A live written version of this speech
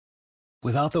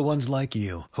Without the ones like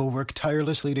you, who work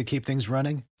tirelessly to keep things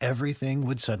running, everything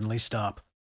would suddenly stop.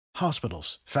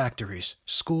 Hospitals, factories,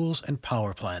 schools, and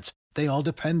power plants, they all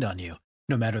depend on you.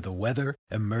 No matter the weather,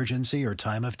 emergency, or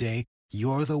time of day,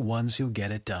 you're the ones who get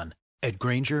it done. At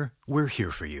Grainger, we're here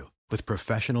for you with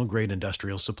professional-grade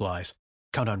industrial supplies.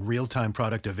 Count on real-time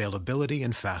product availability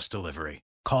and fast delivery.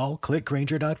 Call, click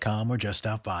Grainger.com, or just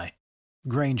stop by.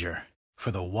 Grainger, for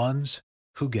the ones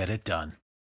who get it done.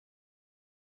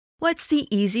 What's the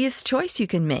easiest choice you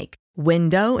can make?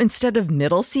 Window instead of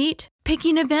middle seat?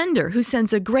 Picking a vendor who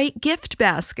sends a great gift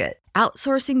basket?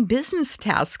 Outsourcing business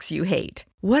tasks you hate?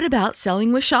 What about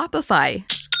selling with Shopify?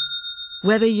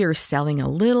 Whether you're selling a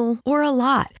little or a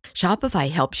lot,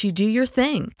 Shopify helps you do your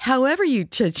thing, however you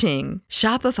cha-ching.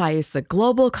 Shopify is the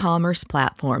global commerce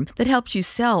platform that helps you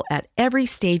sell at every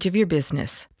stage of your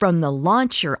business. From the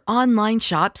launch your online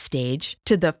shop stage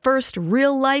to the first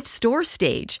real-life store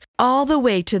stage, all the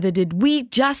way to the did we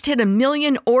just hit a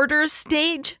million orders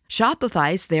stage.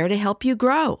 Shopify's there to help you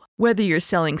grow. Whether you're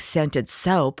selling scented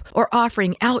soap or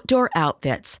offering outdoor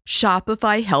outfits,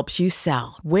 Shopify helps you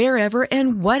sell. Wherever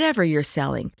and whatever you're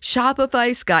selling,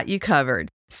 Shopify's got you covered.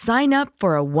 Sign up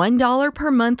for a $1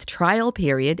 per month trial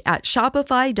period at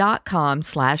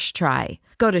shopify.com/try.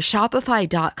 Go to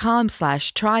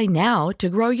shopify.com/try now to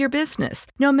grow your business,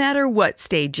 no matter what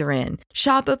stage you're in.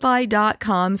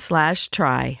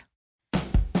 Shopify.com/try.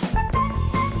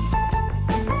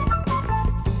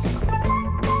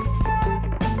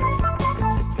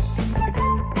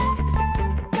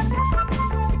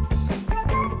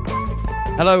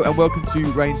 Hello and welcome to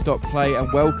Rain Stop Play,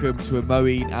 and welcome to a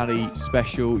Moeen Ali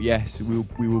special. Yes,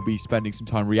 we will be spending some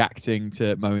time reacting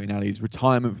to Moeen Ali's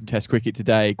retirement from Test cricket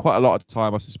today. Quite a lot of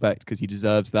time, I suspect, because he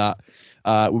deserves that.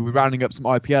 We'll be rounding up some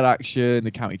IPL action,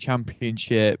 the County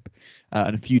Championship,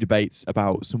 and a few debates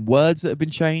about some words that have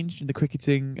been changed in the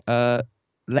cricketing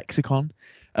lexicon,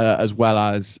 as well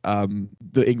as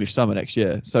the English summer next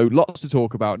year. So lots to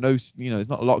talk about. There's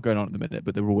not a lot going on at the minute,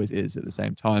 but there always is at the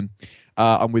same time.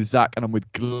 I'm with Zach and I'm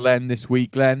with Glenn this week.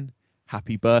 Glenn,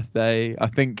 happy birthday. I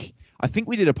think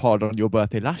we did a pod on your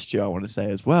birthday last year, I want to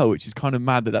say, as well, which is kind of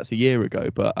mad that that's a year ago.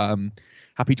 But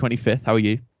happy 25th. How are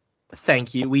you?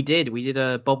 Thank you. We did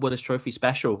a Bob Willis Trophy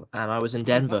special, and I was in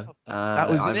Denver. That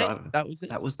was it.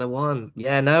 That was the one.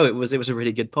 Yeah, no, it was a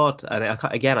really good pod, and I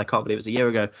can't believe it was a year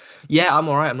ago. Yeah, I'm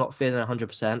all right. I'm not feeling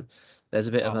 100%. There's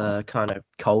a bit of a kind of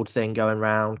cold thing going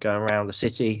around the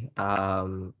city,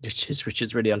 which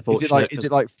is really unfortunate. Is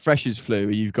it like Freshers flu?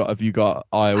 Have you got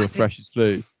Iowa Freshers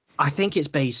flu? I think it's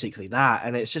basically that,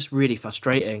 and it's just really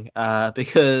frustrating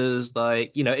because,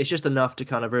 it's just enough to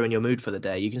kind of ruin your mood for the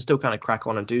day. You can still kind of crack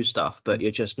on and do stuff, but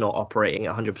you're just not operating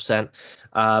at 100%.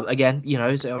 Again,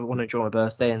 so I want to enjoy my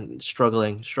birthday and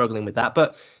struggling with that,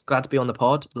 but glad to be on the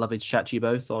pod. Lovely to chat to you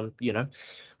both on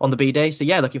the B-Day. So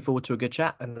yeah, looking forward to a good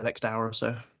chat in the next hour or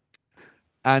so.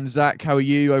 And Zach, how are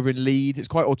you over in Leeds? It's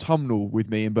quite autumnal with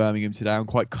me in Birmingham today. I'm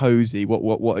quite cozy.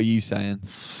 What are you saying?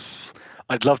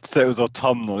 I'd love to say it was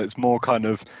autumnal. It's more kind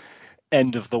of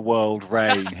end of the world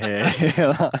rain here.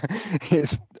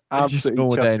 It's absolutely just a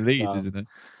normal day in Leeds, isn't it?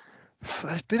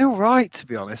 It's been all right, to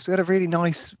be honest. We had a really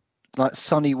nice,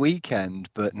 sunny weekend,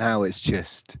 but now it's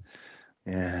just,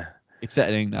 it's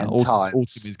setting now. Autumn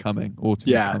is coming. Is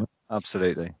coming.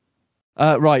 Absolutely.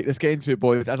 Right, let's get into it,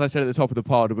 boys. As I said at the top of the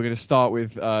pod, we're going to start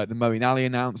with the Moeen Ali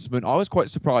announcement. I was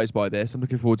quite surprised by this. I'm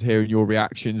looking forward to hearing your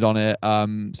reactions on it.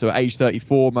 So at age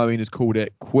 34, Moeen has called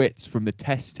it quits from the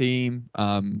Test team.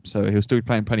 So he'll still be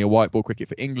playing plenty of white ball cricket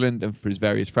for England and for his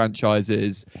various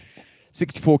franchises.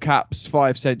 64 caps,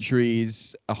 5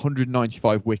 centuries,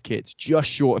 195 wickets,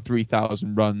 just short of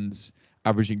 3,000 runs,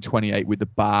 averaging 28 with the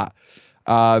bat.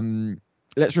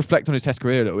 Let's reflect on his Test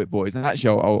career a little bit, boys. And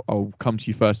actually, I'll come to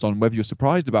you first on whether you're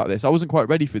surprised about this. I wasn't quite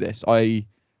ready for this. I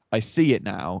see it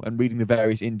now, and reading the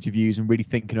various interviews and really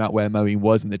thinking about where Moeen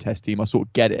was in the Test team, I sort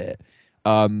of get it.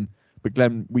 But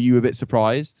Glenn, were you a bit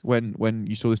surprised when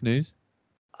you saw this news?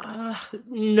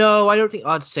 No, I don't think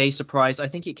I'd say surprised. I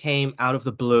think it came out of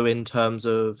the blue in terms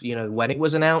of, when it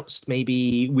was announced.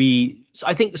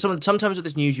 I think sometimes with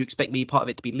this news, you expect maybe part of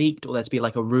it to be leaked or there to be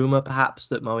like a rumor, perhaps,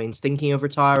 that Moeen's thinking of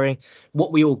retiring.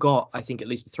 What we all got, I think at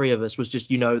least the three of us, was just,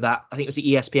 that I think it was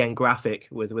the ESPN graphic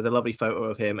with a lovely photo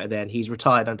of him, and then he's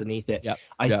retired underneath it. Yep.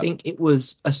 I think it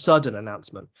was a sudden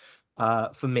announcement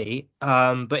for me.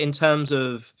 But in terms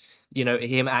of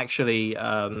him actually,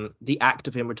 the act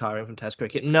of him retiring from Test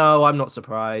cricket, no, I'm not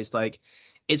surprised.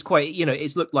 It's quite,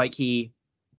 it's looked like he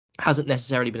hasn't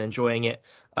necessarily been enjoying it.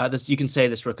 You can say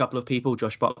this for a couple of people.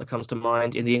 Josh Butler comes to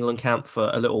mind in the England camp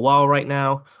for a little while right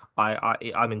now.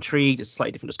 I'm intrigued. It's a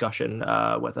slightly different discussion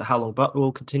whether how long Butler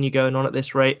will continue going on at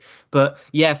this rate. But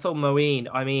yeah, Phil Moeen,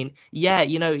 I mean, yeah,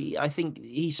 I think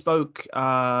he spoke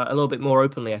a little bit more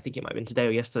openly. I think it might have been today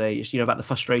or yesterday, just, about the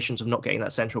frustrations of not getting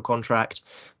that central contract.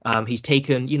 He's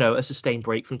taken, a sustained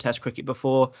break from Test cricket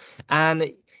before.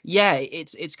 And yeah,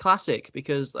 it's classic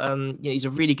because he's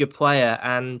a really good player,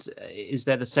 and is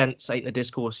there the sense in the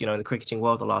discourse, in the cricketing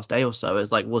world the last day or so,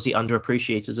 is like, was he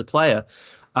underappreciated as a player?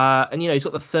 And he's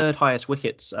got the third highest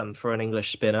wickets for an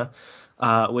English spinner,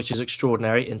 which is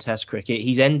extraordinary in Test cricket.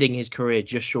 He's ending his career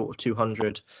just short of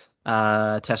 200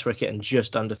 Test cricket and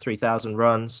just under 3,000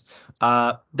 runs.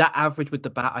 That average with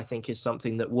the bat, I think, is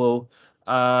something that will.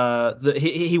 That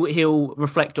he'll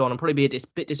reflect on and probably be a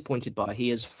bit disappointed by. He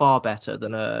is far better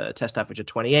than a Test average of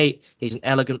 28. He's an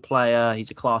elegant player.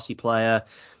 He's a classy player.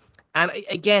 And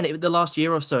again, the last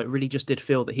year or so, it really just did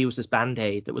feel that he was this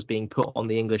band-aid that was being put on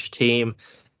the English team.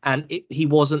 And he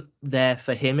wasn't there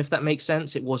for him, if that makes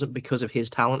sense. It wasn't because of his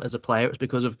talent as a player. It was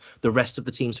because of the rest of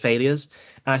the team's failures.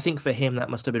 And I think for him, that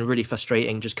must have been really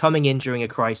frustrating, just coming in during a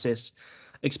crisis,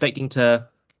 expecting to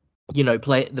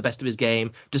play the best of his game,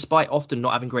 despite often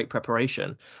not having great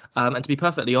preparation. And to be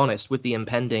perfectly honest, with the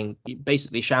impending,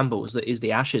 basically shambles that is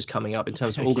the Ashes coming up in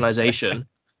terms of organisation,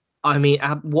 I mean,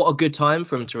 what a good time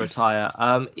for him to retire.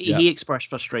 He expressed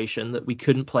frustration that we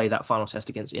couldn't play that final test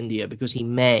against India because he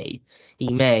may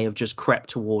have just crept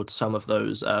towards some of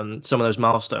those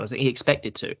milestones that he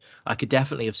expected to. I could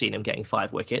definitely have seen him getting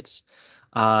 5 wickets.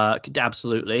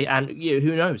 Absolutely, and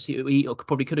who knows? He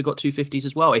probably could have got 250s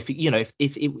as well if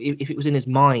it was in his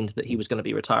mind that he was going to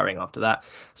be retiring after that.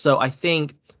 So I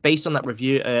think based on that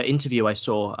interview I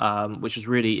saw, which was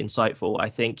really insightful, I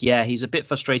think he's a bit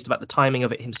frustrated about the timing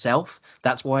of it himself.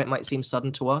 That's why it might seem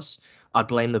sudden to us. I'd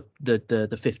blame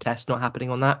the fifth test not happening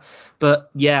on that. But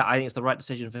yeah, I think it's the right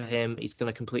decision for him. He's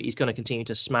going to continue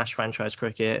to smash franchise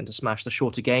cricket and to smash the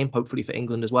shorter game, hopefully for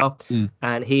England as well.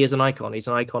 And he is an icon. He's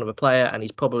an icon of a player, and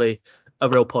he's probably a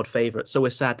real pod favourite. So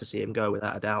we're sad to see him go,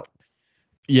 without a doubt.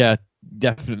 Yeah,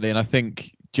 definitely. And I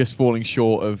think just falling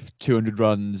short of 200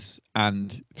 runs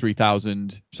and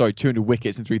 200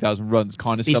 wickets and 3,000 runs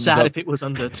kind of sums up. Be sad if it was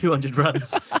under 200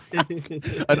 runs.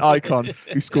 An icon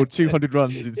who scored 200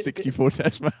 runs in 64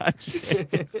 Test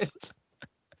matches.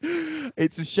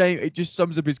 It's a shame. It just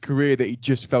sums up his career that he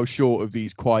just fell short of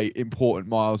these quite important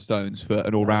milestones for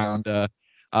an all-rounder.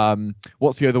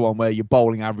 What's the other one where your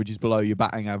bowling average is below your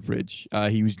batting average?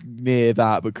 He was near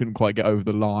that but couldn't quite get over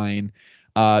the line.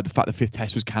 The fact the fifth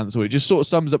test was cancelled, it just sort of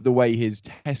sums up the way his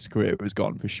test career has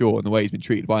gone for sure, and the way he's been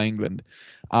treated by England.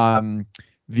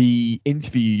 The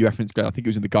interview you referenced, Glenn, I think it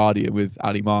was in The Guardian with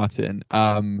Ali Martin.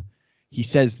 He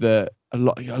says that a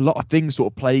lot of things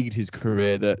sort of plagued his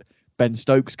career, that Ben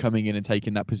Stokes coming in and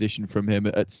taking that position from him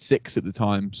at 6 at the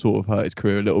time sort of hurt his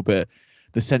career a little bit.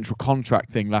 The central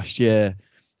contract thing last year,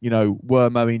 were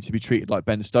Moeen to be treated like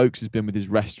Ben Stokes has been with his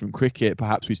rest from cricket,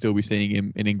 perhaps we still be seeing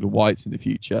him in England whites in the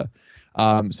future.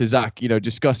 So Zach,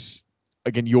 discuss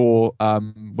again your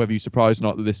whether you're surprised or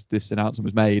not that this announcement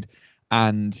was made,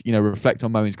 and reflect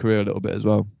on Moeen's career a little bit as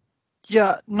well.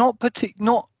 Yeah, not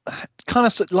kind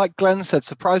of like Glenn said,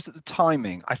 surprised at the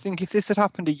timing. I think if this had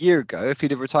happened a year ago, if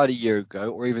he'd have retired a year ago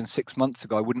or even 6 months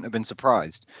ago, I wouldn't have been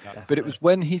surprised. Yeah, but it was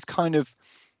when he's kind of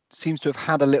seems to have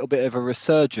had a little bit of a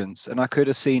resurgence, and I could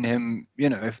have seen him.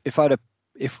 If I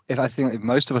think if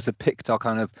most of us had picked our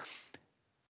kind of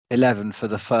 11 for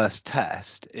the first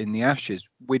test in the Ashes,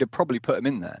 we'd have probably put him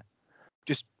in there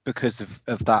just because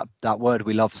of that word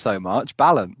we love so much,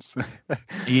 balance.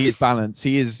 He is balance.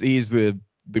 He is the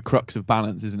crux of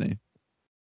balance, isn't he?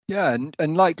 Yeah,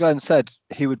 and like Glenn said,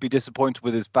 he would be disappointed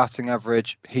with his batting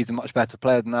average. He's a much better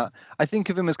player than that. I think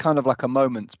of him as kind of like a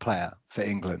moments player for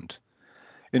England.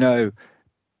 The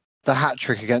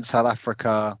hat-trick against South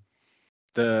Africa,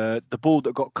 the ball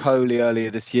that got Kohli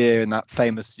earlier this year, and that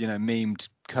famous, memed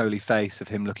Kohli face of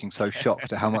him looking so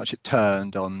shocked at how much it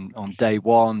turned on day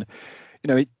one.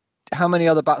 How many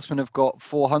other batsmen have got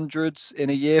 400s in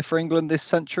a year for England this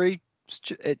century?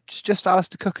 It's just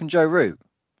Alistair Cook and Joe Root.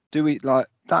 Do we like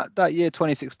that year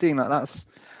 2016? Like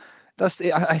that's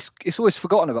it. It's always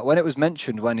forgotten about when it was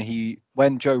mentioned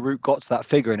when Joe Root got to that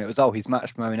figure, and it was he's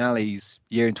matched Moeen Ali's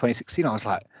year in 2016. I was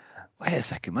like, wait a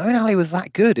second, Moeen Ali was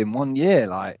that good in 1 year?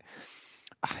 Like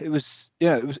it was,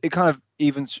 it kind of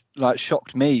even like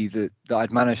shocked me that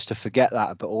I'd managed to forget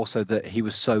that, but also that he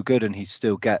was so good and he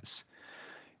still gets,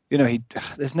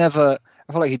 there's never,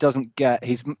 I feel like he doesn't get,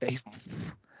 he's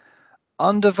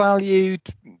undervalued,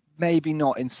 maybe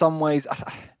not in some ways.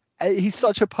 He's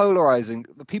such a polarizing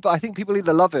I think people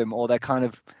either love him or they kind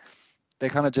of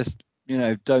just,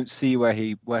 don't see where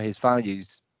his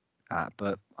values at,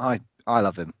 but I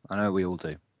love him. I know we all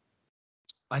do.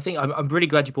 I think I'm really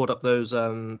glad you brought up those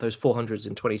 400s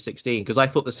in 2016, because I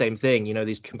thought the same thing. You know,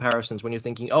 these comparisons when you're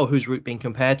thinking, oh, who's Root being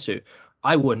compared to?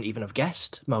 I wouldn't even have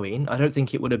guessed Moeen. I don't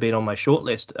think it would have been on my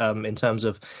shortlist in terms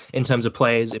of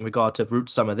players in regard to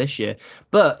Root's summer this year.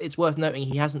 But it's worth noting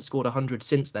he hasn't scored 100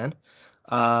 since then.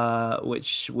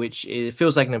 Which it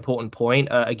feels like an important point.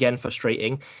 Again,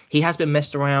 frustrating. He has been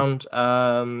messed around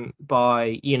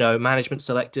by management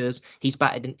selectors. He's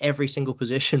batted in every single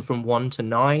position from 1 to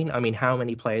 9. I mean, how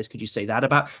many players could you say that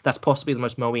about? That's possibly the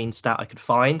most Moeen stat I could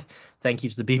find. Thank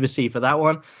you to the BBC for that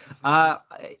one. I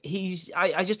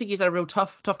just think he's had a real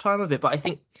tough time of it. But I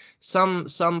think some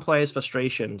players'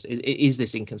 frustrations is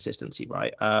this inconsistency,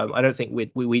 right? I don't think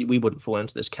we wouldn't fall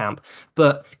into this camp.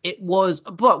 But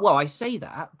I say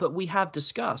that, but we have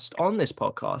discussed on this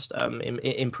podcast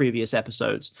in previous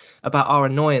episodes about our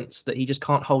annoyance that he just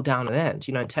can't hold down an end.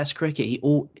 In Test cricket,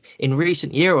 in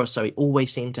recent year or so, he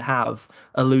always seemed to have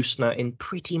a loosener in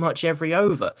pretty much every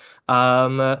over.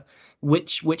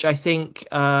 Which I think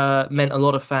meant a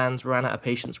lot of fans ran out of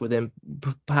patience with him,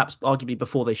 perhaps arguably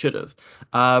before they should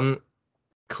have.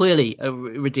 Clearly a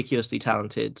ridiculously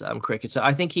talented cricketer.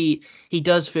 I think he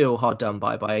does feel hard done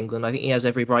by England. I think he has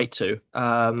every right to.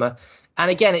 And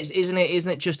again, isn't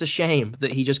it just a shame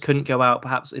that he just couldn't go out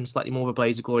perhaps in slightly more of a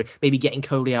blaze of glory, maybe getting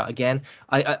Kohli out again.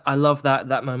 I love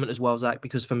that moment as well, Zach,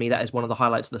 because for me that is one of the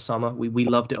highlights of the summer. We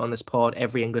loved it on this pod.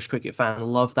 Every English cricket fan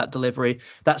loved that delivery.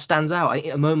 That stands out. I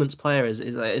think a moment's player is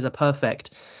a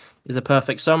perfect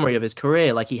summary of his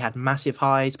career. Like, he had massive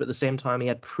highs, but at the same time he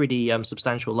had pretty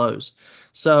substantial lows.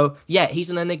 So yeah, he's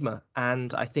an enigma,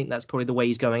 and I think that's probably the way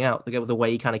he's going out. The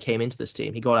way he kind of came into this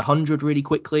team, he got 100 really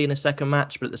quickly in his second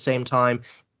match, but at the same time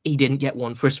he didn't get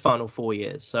one for his final 4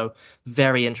 years. So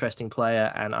very interesting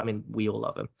player, and I mean, we all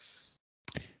love him.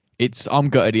 I'm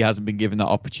gutted he hasn't been given that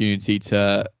opportunity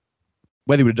to,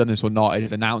 whether he would have done this or not,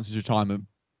 is announce his retirement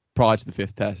prior to the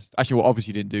 5th test. Actually, well,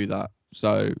 obviously he didn't do that,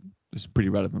 so it's a pretty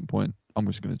relevant point. I'm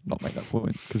just going to not make that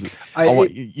point because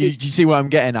you see what I'm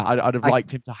getting at. I'd have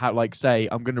liked him to say,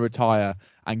 I'm going to retire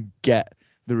and get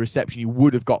the reception he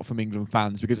would have got from England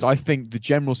fans, because I think the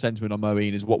general sentiment on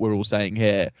Moeen is what we're all saying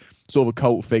here. Sort of a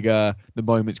cult figure, the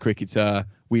moment's cricketer.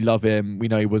 We love him. We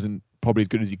know he wasn't probably as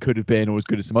good as he could have been or as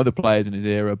good as some other players in his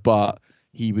era, but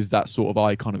he was that sort of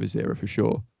icon of his era for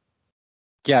sure.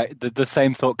 Yeah, the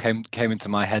same thought came into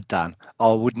my head, Dan.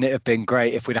 Oh, wouldn't it have been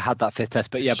great if we'd have had that 5th test?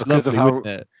 But yeah, because of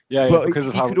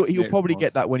how he'll probably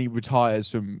get that when he retires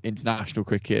from international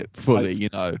cricket fully,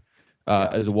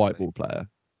 as a white ball player.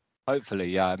 Hopefully,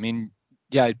 yeah. I mean,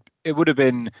 yeah, it would have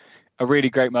been a really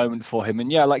great moment for him.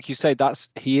 And yeah, like you say,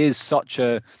 he is such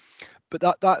a, but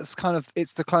that's kind of,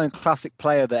 it's the kind of classic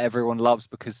player that everyone loves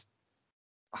because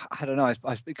I don't know,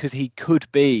 because he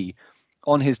could be.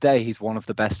 On his day, he's one of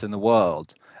the best in the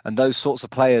world, and those sorts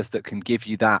of players that can give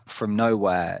you that from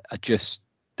nowhere are just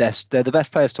they're the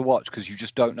best players to watch because you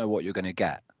just don't know what you're going to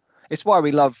get. It's why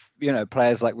we love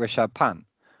players like Rishabh Pant,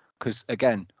 because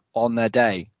again, on their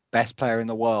day, best player in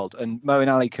the world, and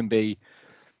Moeen Ali can be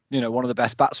one of the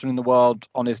best batsmen in the world.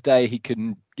 On his day, he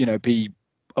can be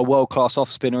a world-class off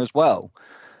spinner as well.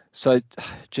 So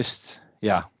just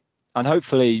yeah, and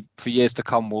hopefully for years to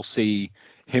come we'll see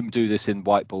him do this in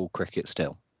white ball cricket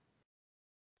still.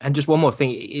 And just one more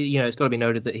thing, it's got to be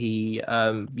noted that he,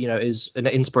 is an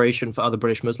inspiration for other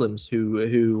British Muslims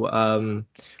who want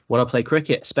to play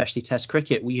cricket, especially Test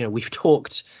cricket. We've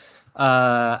talked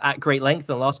at great length in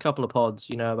the last couple of pods,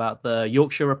 about the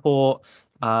Yorkshire Report,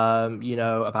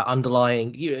 about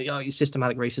underlying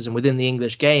systematic racism within the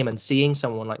English game, and seeing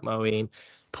someone like Moeen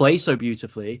play so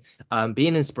beautifully, be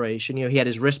an inspiration. He had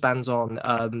his wristbands on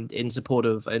in support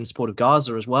of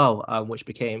Gaza as well, which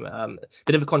became a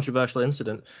bit of a controversial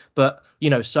incident. But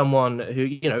someone who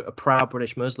a proud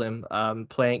British Muslim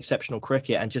playing exceptional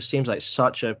cricket, and just seems like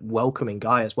such a welcoming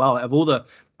guy as well. Of all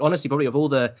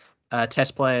the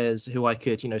Test players who I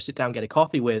could sit down, get a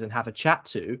coffee with, and have a chat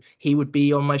to, he would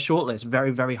be on my shortlist,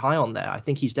 very, very high on there. I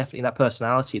think he's definitely that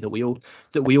personality that we all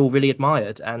really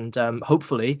admired, and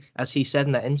hopefully, as he said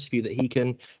in that interview, that he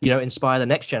can inspire the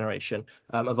next generation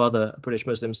of other British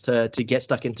Muslims to get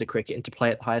stuck into cricket and to play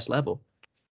at the highest level.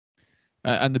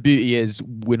 And the beauty is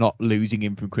we're not losing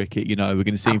him from cricket. We're going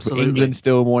to see him for England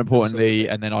still, more importantly. Absolutely.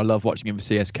 And then I love watching him for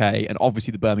CSK, and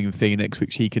obviously the Birmingham Phoenix,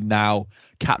 which he can now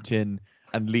captain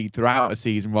and lead throughout a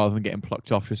season rather than getting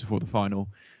plucked off just before the final.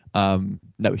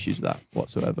 No issues with that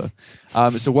whatsoever.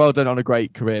 So well done on a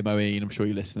great career, Moeen. I'm sure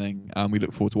you're listening. We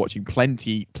look forward to watching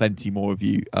plenty more of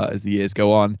you as the years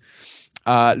go on.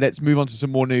 Let's move on to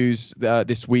some more news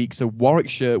this week. So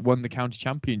Warwickshire won the county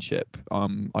championship.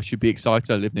 I should be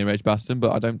excited. I live near Edgbaston,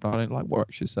 but I don't like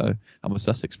Warwickshire, so I'm a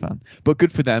Sussex fan. But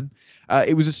good for them.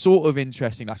 It was a sort of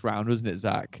interesting last round, wasn't it,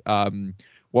 Zach?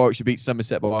 Warwickshire beat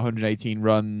Somerset by 118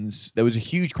 runs. There was a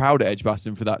huge crowd at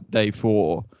Edgbaston for that day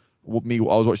four. I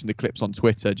was watching the clips on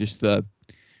Twitter, just the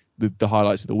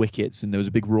highlights of the wickets, and there was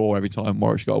a big roar every time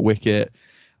Warwickshire got a wicket.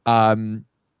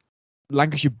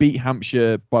 Lancashire beat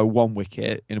Hampshire by 1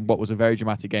 wicket in what was a very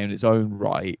dramatic game in its own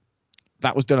right.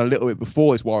 That was done a little bit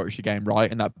before this Warwickshire game,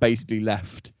 right? And that basically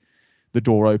left the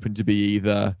door open to be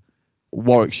either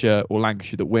Warwickshire or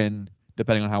Lancashire that win,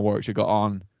 depending on how Warwickshire got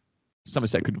on.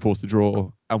 Somerset couldn't force the draw,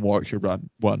 and Warwickshire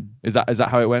won. Is that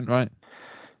how it went, right?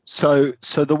 So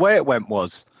the way it went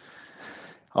was,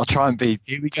 I'll try and be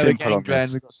Here we go simple again, on Glenn.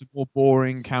 this. We've got some more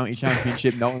boring county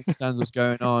championship. No one understands what's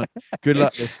going on. Good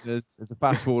luck, listeners. There's a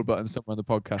fast forward button somewhere on the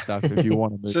podcast after if you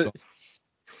want to move on.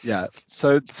 Yeah.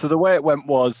 So the way it went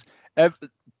was,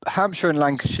 Hampshire and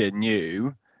Lancashire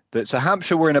knew that. So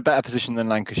Hampshire were in a better position than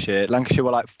Lancashire. Lancashire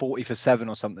were like 40 for 7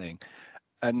 or something,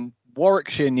 and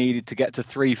Warwickshire needed to get to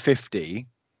 350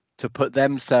 to put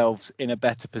themselves in a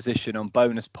better position on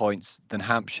bonus points than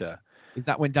Hampshire. Is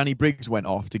that when Danny Briggs went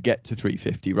off to get to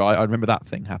 350, right? I remember that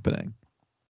thing happening.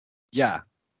 Yeah.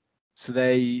 So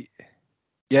they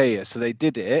So they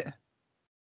did it.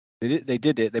 They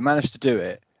did it. They managed to do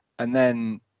it. And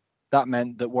then that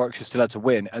meant that Warwickshire still had to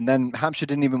win. And then Hampshire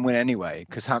didn't even win anyway,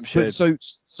 because Hampshire... So,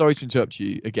 sorry to interrupt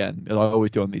you again, as I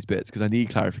always do on these bits, because I need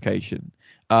clarification.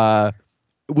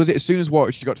 Was it as soon as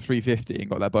Warwickshire got to 350 and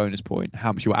got that bonus point,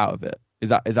 Hampshire were out of it? Is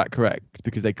that correct?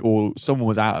 Because someone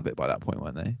was out of it by that point,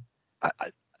 weren't they?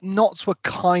 Notts were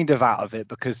kind of out of it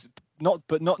because Notts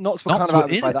were kind of out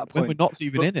of it by that point. When were Notts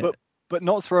even in it? But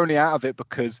Notts were only out of it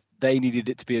because they needed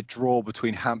it to be a draw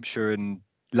between Hampshire and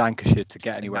Lancashire to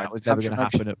get anywhere. That was never going to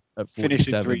happen at 47. Finished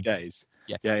in 3 days.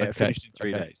 Yes. Yeah, okay. finished in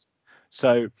 3 days.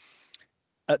 So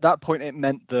at that point, it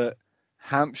meant that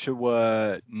Hampshire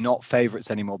were not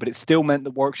favourites anymore, but it still meant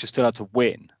that Warwickshire still had to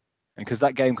win. And because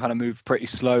that game kind of moved pretty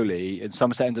slowly, and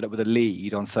Somerset ended up with a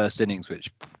lead on first innings,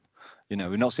 which, we've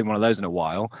not seen one of those in a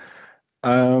while.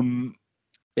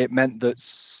 It meant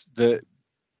that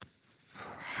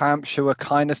Hampshire were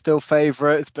kind of still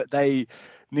favourites, but they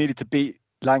needed to beat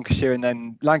Lancashire, and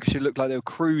then Lancashire looked like they were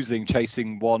cruising,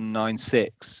 chasing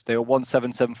 196. They were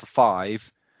 177 for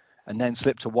 5, and then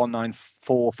slipped to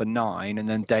 194 for 9, and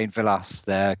then Dane Villas,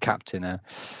 their captain,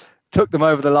 took them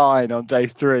over the line on day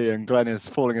 3, and Glenn is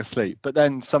falling asleep. But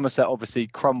then Somerset obviously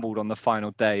crumbled on the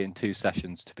final day in 2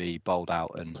 sessions to be bowled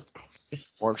out, and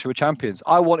Warwickshire were champions.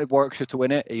 I wanted Warwickshire to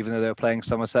win it, even though they were playing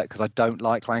Somerset, because I don't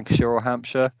like Lancashire or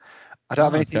Hampshire. I don't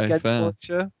have anything against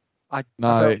Warwickshire.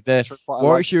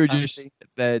 Warwickshire are just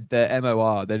they're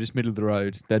MOR. They're just middle of the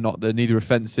road. They're neither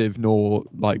offensive nor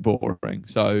like boring.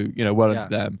 So well done to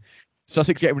them.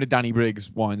 Sussex getting rid of Danny Briggs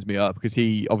winds me up because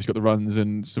he obviously got the runs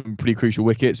and some pretty crucial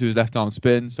wickets with his left arm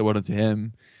spin. So well done to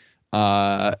him.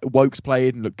 Wokes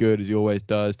played and looked good as he always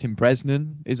does. Tim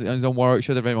Bresnan is on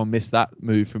Warwickshire. Everyone missed that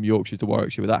move from Yorkshire to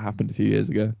Warwickshire, but that happened a few years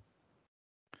ago.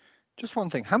 Just one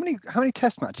thing. How many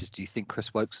Test matches do you think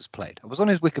Chris Wokes has played? I was on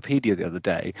his Wikipedia the other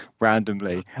day,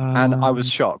 randomly, and I was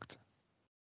shocked.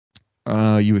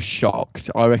 You were shocked.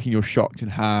 I reckon you're shocked in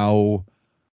how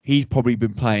he's probably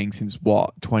been playing since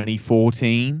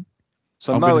 2014.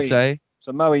 So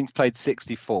Moeen's played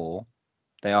 64.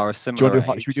 They are a similar age.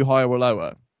 Should we do higher or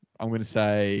lower? I'm going to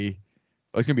say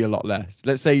it's going to be a lot less.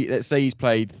 Let's say he's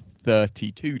played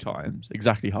 32 times,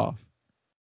 exactly half.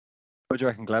 What do you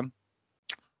reckon, Glenn?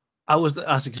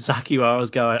 That's exactly where I was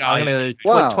going. I'm going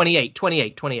to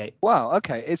 28. Wow,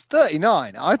 okay. It's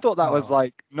 39. I thought that was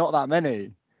not that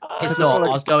many. It's not. I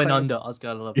was going under. I was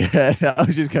going a little bit. Yeah, I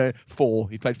was just going 4.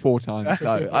 He played 4 times.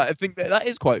 No, I think that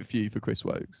is quite a few for Chris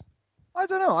Wokes. I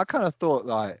don't know. I kind of thought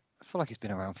I feel like he's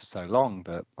been around for so long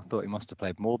that I thought he must have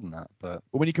played more than that. But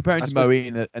when you compare him to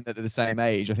Moeen and they're the same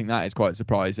age, I think that is quite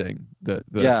surprising.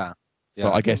 Yeah.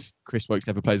 But I guess Chris Wokes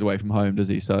never plays away from home, does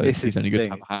he? So he's only good to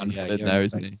have a handful in there,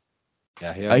 isn't he?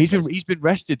 Yeah, he's been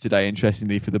rested today,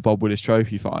 interestingly, for the Bob Willis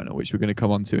Trophy final, which we're going to come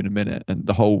on to in a minute, and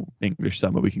the whole English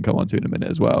summer we can come on to in a minute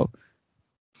as well.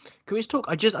 Can we just talk?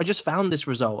 I just found this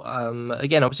result.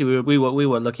 Again, obviously we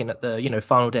were looking at the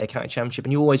final day of county championship,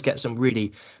 and you always get some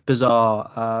really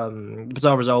bizarre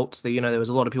results. That there was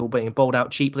a lot of people being bowled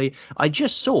out cheaply. I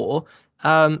just saw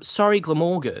Surrey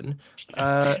Glamorgan.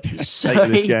 State of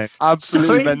this game.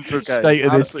 Absolutely mental game. State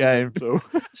of this game.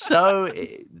 So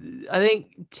I think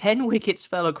 10 wickets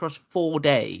fell across 4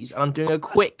 days, and I'm doing a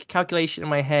quick calculation in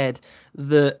my head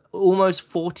that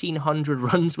almost 1,400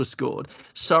 runs were scored.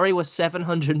 Surrey were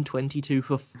 722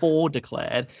 for 4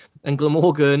 declared, and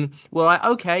Glamorgan were like,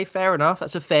 okay, fair enough,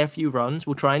 that's a fair few runs.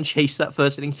 We'll try and chase that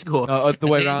first innings score. The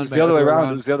way around. It was the other way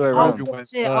around. It was the other way around.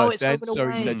 It's Then over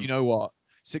Surrey away. said, you know what?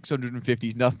 650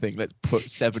 is nothing. Let's put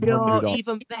 700 on.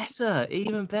 Even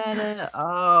better.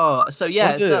 Oh, so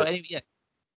yeah. So anyway, yeah.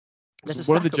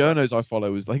 One of the journos I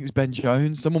follow was, I think it's Ben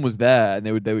Jones. Someone was there, and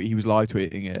he was live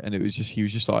tweeting it, and he was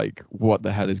just like, "What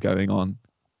the hell is going on?"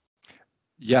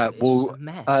 Yeah, well,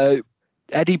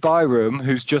 Eddie Byram,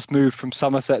 who's just moved from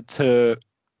Somerset to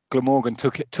Glamorgan,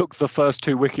 took the first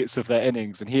 2 wickets of their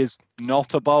innings, and he is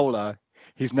not a bowler.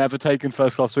 He's never taken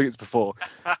first class wickets before.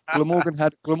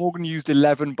 Glamorgan used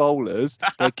 11 bowlers.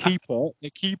 Their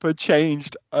keeper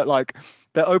changed.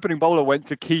 Their opening bowler went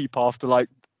to keep after like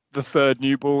the 3rd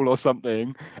new ball or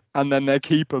something, and then their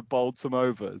keeper bowled some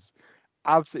overs.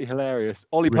 Absolutely hilarious.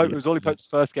 Ollie Pope, it was Ollie Pope's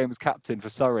first game as captain for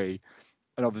Surrey,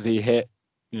 and obviously he hit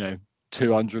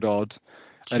 200 odd.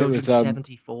 And it was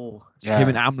 74. Him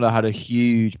and Amler had a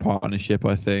huge partnership,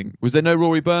 I think. Was there no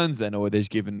Rory Burns then, or were they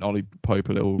just giving Ollie Pope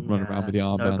a little run around with the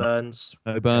armband? No Burns.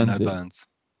 No Burns.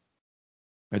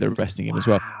 Oh, they're resting him as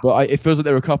well. But it feels like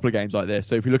there were a couple of games like this.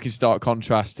 So if you look in stark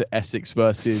contrast to Essex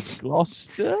versus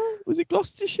Gloucester, was it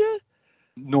Gloucestershire?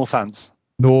 Northants,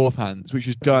 which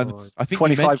was done. I think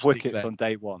 25 wickets on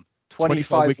day 1.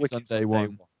 25 wickets on day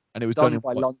 1, and it was done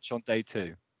by lunch on day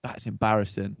 2. That's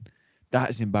embarrassing.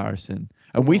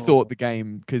 And we thought the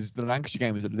game, because the Lancashire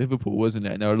game was at Liverpool, wasn't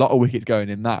it? And there were a lot of wickets going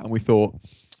in that, and we thought,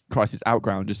 Christ, this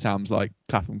outground just sounds like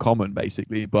Clapham Common,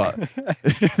 basically. But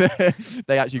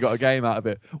they actually got a game out of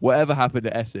it. Whatever happened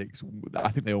to Essex,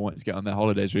 I think they all wanted to get on their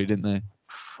holidays, really, didn't they?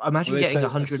 Imagine getting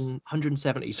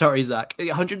 170. Sorry, Zach.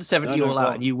 170 all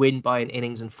out, and you win by an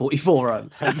innings and 44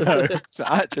 runs. No, it's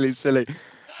actually silly.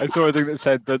 I saw a thing that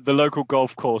said that the local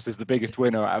golf course is the biggest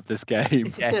winner out of this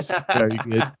game. Yes, very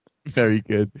good. Very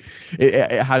good.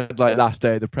 It had like last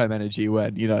day of the Prem energy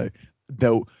when,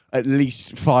 they'll at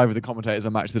least 5 of the commentators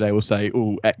on Match of the Day will say,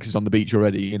 "Oh, X is on the beach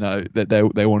already," that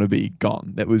they want to be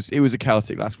gone. It was a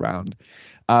chaotic last round.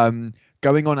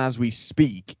 Going on as we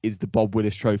speak is the Bob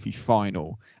Willis Trophy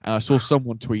final, and I saw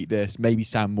someone tweet this, maybe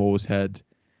Sam Morshead.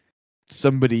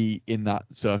 Somebody in that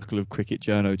circle of cricket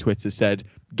journo Twitter said,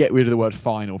 "Get rid of the word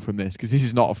final from this, because this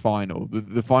is not a final.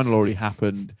 The final already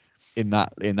happened in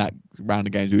that round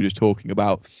of games we were just talking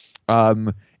about."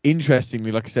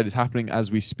 Interestingly, like I said, it's happening as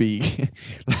we speak.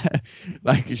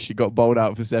 Like she got bowled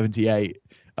out for 78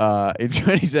 in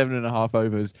 27.5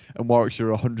 overs, and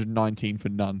Warwickshire 119 for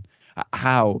none.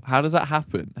 How does that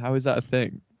happen? How is that a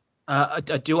thing? I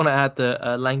do want to add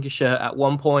that Lancashire at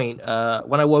one point,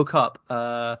 when I woke up,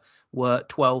 were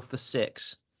 12 for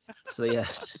 6. So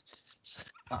yes.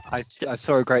 I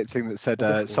saw a great thing that said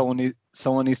someone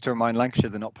needs to remind Lancashire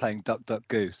they're not playing Duck Duck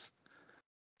Goose.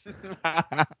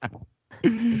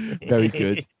 Very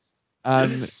good.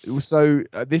 So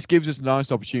this gives us a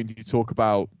nice opportunity to talk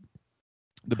about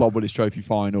the Bob Willis Trophy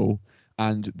final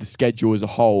and the schedule as a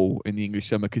whole in the English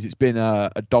summer, because it's been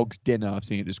a dog's dinner. I've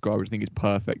seen it described. I think it's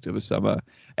perfect of a summer.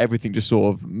 Everything just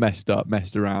sort of messed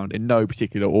around in no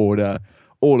particular order,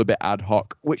 all a bit ad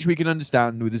hoc, which we can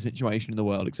understand with the situation in the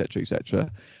world, etc.,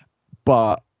 etc.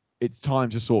 But it's time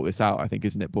to sort this out, I think,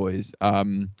 isn't it, boys?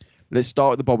 Let's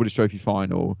start with the Bob Willis Trophy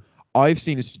final. I've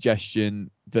seen a suggestion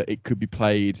that it could be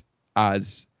played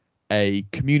as a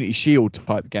Community Shield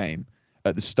type game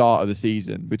at the start of the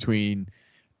season between,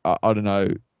 I don't know,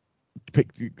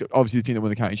 obviously the team that won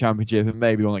the county championship and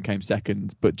maybe one that came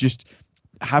second, but just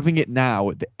having it now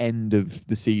at the end of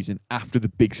the season after the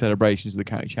big celebrations of the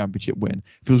county championship win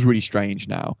feels really strange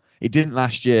now. It didn't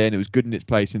last year and it was good in its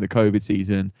place in the COVID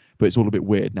season, but it's all a bit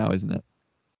weird now, isn't it?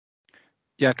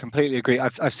 Yeah, completely agree.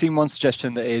 I've seen one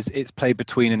suggestion that is it's played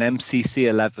between an MCC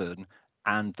 11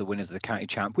 and the winners of the county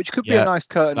champ, which could be a nice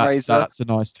curtain raiser. That's a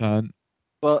nice turn.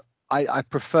 But I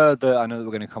prefer I know that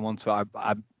we're going to come on to it.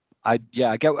 I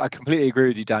completely agree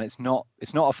with you, Dan. It's not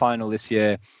a final this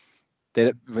year.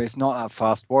 It's not that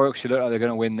fast. Warwickshire look like they're going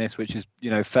to win this, which is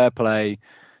fair play.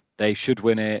 They should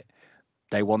win it.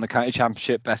 They won the county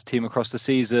championship, best team across the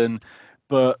season,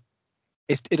 but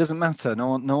it doesn't matter.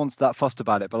 No one's that fussed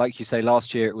about it. But like you say,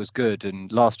 last year it was good,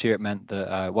 and last year it meant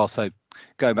that so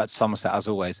going back to Somerset, as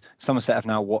always, Somerset have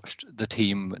now watched the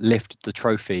team lift the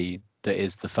trophy that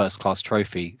is the first class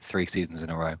trophy 3 seasons in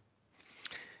a row.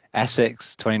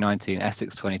 Essex 2019,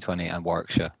 Essex 2020, and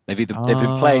Warwickshire. They've been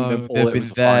playing them all. They've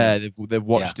been there. They've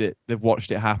watched it. They've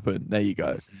watched it happen. There you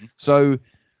go. Mm-hmm. So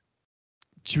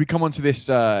should we come on to this?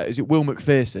 Is it Will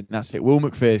McPherson? That's it. Will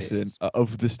McPherson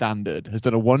of The Standard has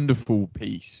done a wonderful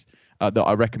piece that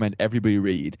I recommend everybody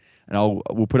read, and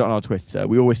we'll put it on our Twitter.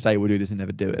 We always say we'll do this and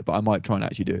never do it, but I might try and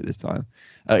actually do it this time.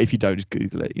 If you don't, just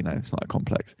Google it. It's not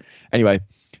complex. Anyway,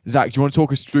 Zach, do you want to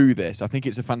talk us through this? I think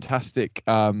it's a fantastic.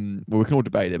 Well, we can all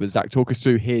debate it, but Zach, talk us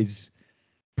through his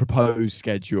proposed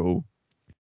schedule.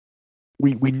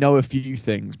 We know a few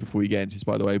things before we get into this,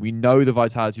 by the way. We know the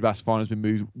Vitality Blast final has been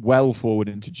moved well forward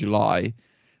into July.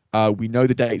 We know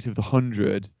the dates of the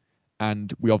 100,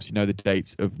 and we obviously know the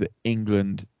dates of the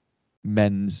England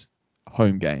men's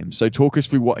home games. So talk us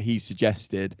through what he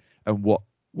suggested and what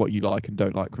you like and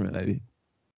don't like from it, maybe.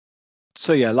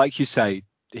 So, yeah, like you say,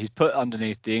 he's put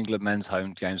underneath the England men's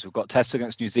home games. We've got tests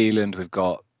against New Zealand. We've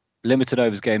got limited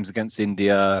overs games against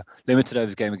India, limited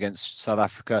overs game against South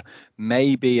Africa,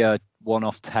 maybe a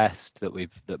one-off test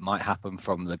that might happen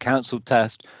from the cancelled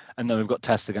test, and then we've got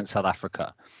tests against South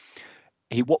Africa.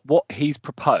 What he's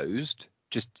proposed,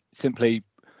 just simply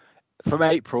from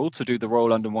April to do the Royal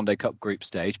London One Day Cup group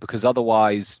stage, because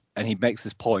otherwise, and he makes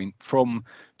this point, from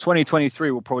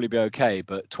 2023 will probably be okay,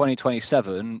 but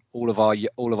 2027 all of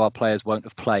our players won't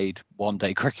have played one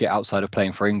day cricket outside of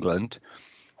playing for England,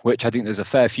 which I think there's a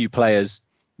fair few players,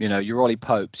 your Ollie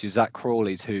Popes, your Zach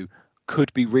Crawleys, who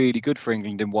could be really good for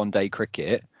England in one day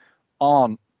cricket,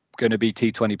 aren't going to be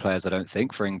T20 players, I don't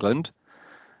think, for England,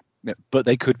 but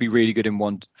they could be really good in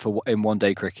one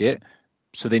day cricket.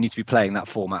 So they need to be playing that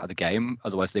format of the game.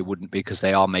 Otherwise they wouldn't be, because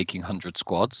they are making 100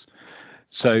 squads.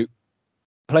 So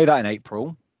play that in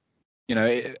April.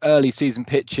 Early season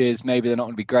pitches, maybe they're not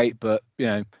going to be great, but,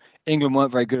 England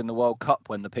weren't very good in the World Cup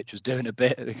when the pitch was doing a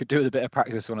bit. They could do with a bit of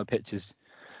practice on the pitches,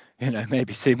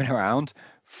 maybe seeming around.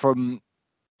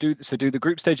 Do the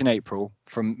group stage in April.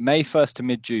 From May 1st to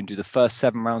mid-June, do the first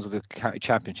 7 rounds of the county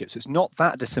championship. So it's not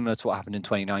that dissimilar to what happened in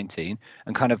 2019,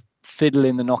 and kind of fiddle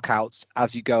in the knockouts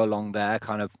as you go along there.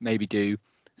 Kind of maybe do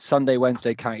Sunday,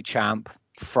 Wednesday county champ,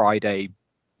 Friday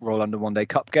Royal London One Day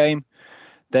Cup game.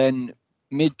 Then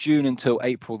mid-June until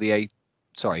April the 8th.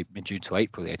 Sorry, mid-June to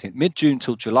April the 18th. Mid-June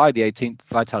till July the 18th,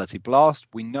 Vitality Blast.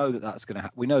 We know that's going to.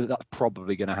 We know that's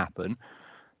probably going to happen.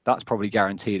 That's probably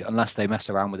guaranteed, unless they mess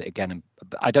around with it again. And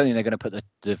I don't think they're going to put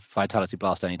the Vitality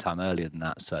Blast any time earlier than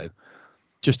that. So,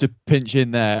 just to pinch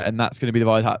in there, and that's going to be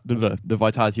the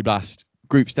Vitality Blast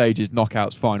group stages,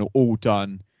 knockouts, final, all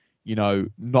done.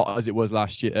 Not as it was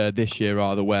last year, this year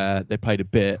rather, where they played a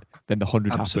bit, then the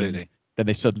 100 happened. Then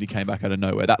they suddenly came back out of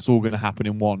nowhere. That's all going to happen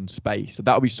in one space. So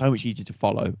that'll be so much easier to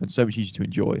follow and so much easier to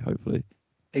enjoy, hopefully.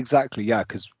 Exactly, yeah,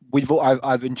 because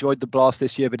I've enjoyed the Blast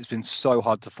this year, but it's been so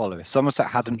hard to follow. If Somerset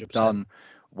hadn't 100%. Done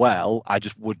well, I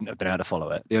just wouldn't have been able to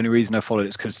follow it. The only reason I followed it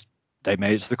is because they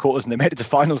made it to the quarters and they made it to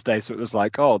finals day, so it was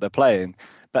like, oh, they're playing,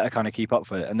 better kind of keep up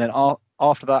with it. And then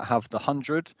after that, have the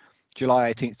 100,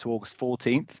 July 18th to August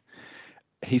 14th.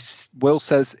 Will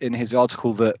says in his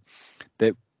article that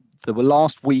the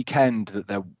last weekend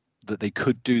that they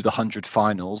could do the 100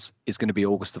 finals is going to be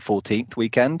August the 14th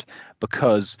weekend,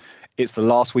 because it's the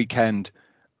last weekend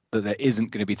that there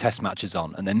isn't going to be test matches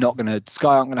on, and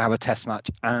Sky aren't going to have a test match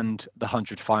and the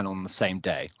 100 final on the same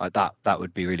day. Like that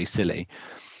would be really silly.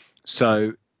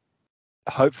 So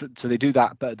hopefully, they do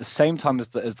that, but at the same time as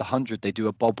the 100, they do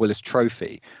a Bob Willis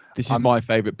Trophy. This is my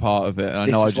favourite part of it. And I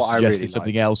know I just suggested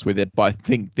something else with it, but I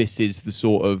think this is the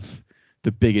sort of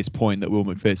the biggest point that Will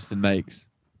McPherson makes.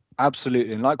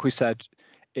 Absolutely, and like we said,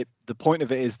 the point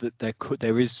of it is that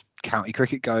there is county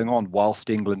cricket going on whilst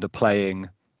England are playing,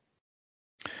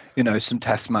 some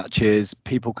test matches.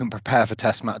 People can prepare for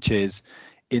test matches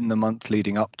in the month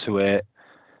leading up to it,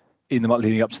 in the month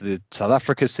leading up to the South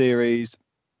Africa series.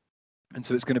 And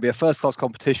so it's going to be a first-class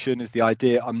competition is the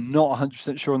idea. I'm not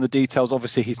 100% sure on the details.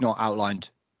 Obviously, he's not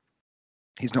outlined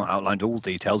all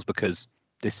details, because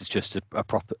this is just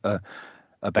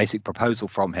a basic proposal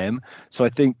from him. So I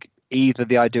think either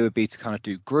the idea would be to kind of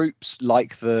do groups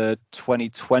like the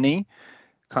 2020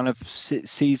 kind of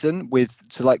season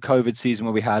like COVID season,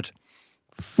 where we had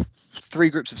 3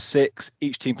 groups of 6.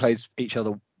 Each team plays each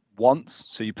other once.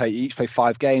 So you each play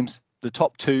 5 games. The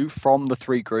top 2 from the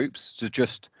 3 groups, so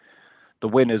just the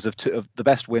winners of the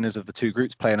best winners of the 2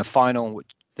 groups play in a final,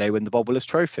 which they win the Bob Willis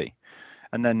Trophy.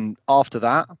 And then after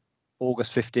that,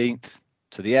 August 15th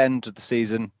to the end of the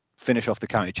season, finish off the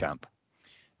county champ.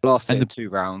 Last in 2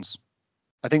 rounds.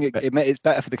 I think it's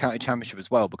better for the county championship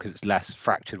as well, because it's less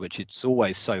fractured, which it's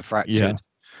always so fractured. Yeah.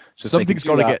 So something's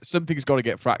got to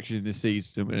get fractured in this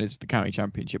season when it's the county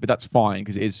championship, but that's fine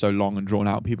because it is so long and drawn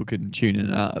out. People can tune in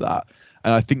and out of that.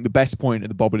 And I think the best point of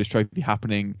the Bob Willis Trophy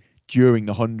happening during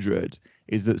the 100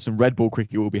 is that some red ball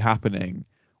cricket will be happening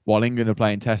while England are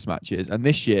playing test matches. And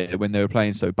this year, when they were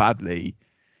playing so badly,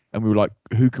 and we were like,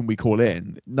 who can we call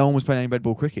in? No one was playing any red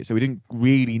ball cricket, so we didn't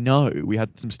really know. We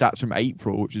had some stats from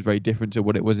April, which is very different to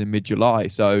what it was in mid-July.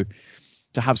 So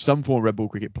to have some form of red ball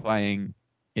cricket playing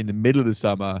in the middle of the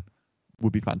summer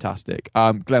would be fantastic.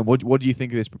 Glenn, what do you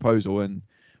think of this proposal, and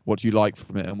what do you like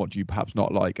from it, and what do you perhaps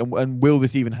not like? And will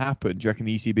this even happen? Do you reckon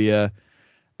the ECB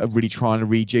are really trying to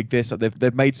rejig this?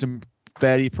 They've made some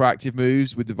fairly proactive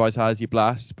moves with the Vitality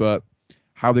Blast, but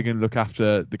how are they going to look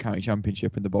after the county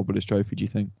championship and the Bob Willis Trophy, do you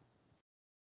think?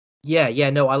 Yeah,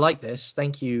 no, I like this.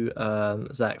 Thank you,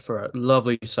 Zach, for a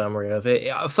lovely summary of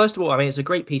it. First of all, I mean, it's a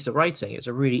great piece of writing. It's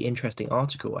a really interesting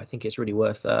article. I think it's really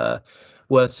worth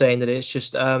saying that it's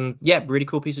just, really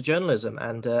cool piece of journalism.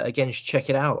 And again, you should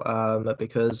check it out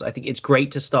because I think it's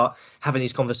great to start having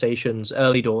these conversations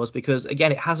early doors because,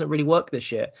 again, it hasn't really worked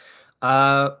this year.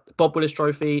 Bob Willis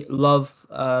Trophy, love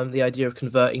the idea of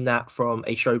converting that from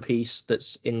a showpiece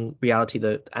that's in reality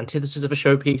the antithesis of a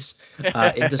showpiece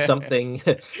into something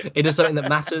that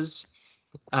matters,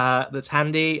 that's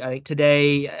handy. I think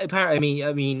today, apparently,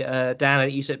 I mean, Dan, I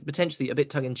think you said potentially a bit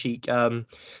tongue in cheek,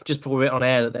 just before it on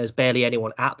air, that there's barely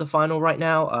anyone at the final right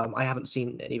now. I haven't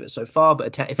seen any of it so far,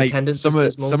 but attendance some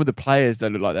of the players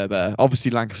don't look like they're there.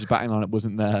 Obviously, Lancashire's batting lineup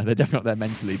wasn't there. They're definitely not there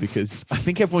mentally because I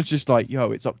think everyone's just like,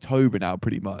 yo, it's October now,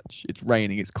 pretty much. It's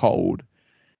raining, it's cold.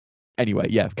 Anyway,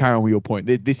 yeah, carry on with your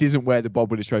point. This isn't where the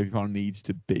Bob Willis Trophy final needs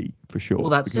to be, for sure. Well,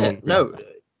 that's it.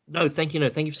 No, thank you. No,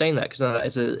 thank you for saying that because that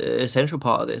is an essential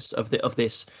part of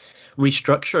this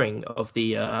restructuring of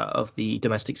the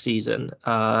domestic season.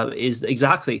 Is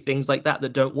exactly things like that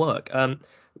don't work.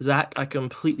 Zach, I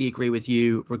completely agree with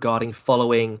you regarding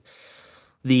following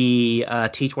the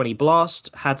T20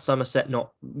 Blast. Had Somerset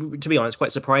not, to be honest,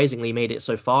 quite surprisingly made it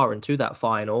so far into that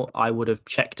final, I would have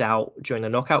checked out during the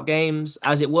knockout games,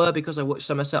 as it were, because I watched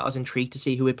Somerset. I was intrigued to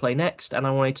see who would play next, and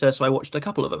so I watched a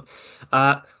couple of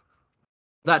them.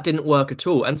 That didn't work at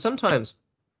all. And sometimes,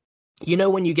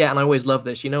 when you get, and I always love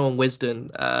this, on Wisden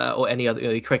or any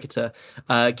other cricketer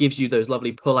gives you those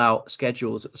lovely pull-out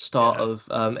schedules at the start of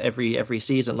every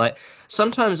season. Like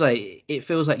sometimes it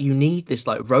feels like you need this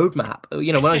like roadmap.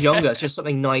 When I was younger, it's just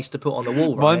something nice to put on the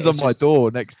wall. Right? Mine's on my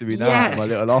door next to me now in my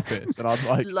little office, and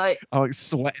I'm like I'm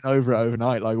sweating over it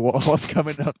overnight. Like what's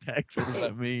coming up next? What does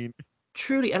that mean?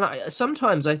 Truly, and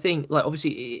sometimes I think like obviously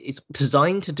it's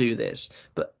designed to do this,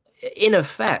 but in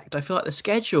effect, I feel like the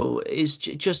schedule is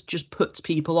just puts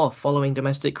people off following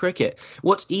domestic cricket.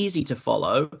 What's easy to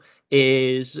follow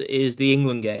is the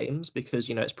England games because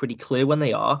it's pretty clear when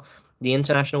they are. The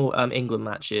international England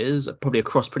matches, probably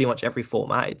across pretty much every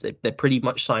format, they're pretty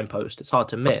much signpost. It's hard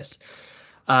to miss.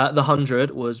 The 100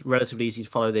 was relatively easy to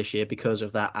follow this year because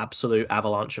of that absolute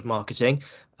avalanche of marketing,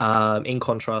 in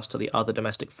contrast to the other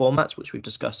domestic formats, which we've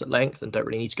discussed at length and don't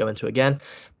really need to go into again.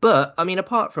 But I mean,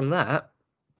 apart from that,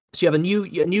 so you have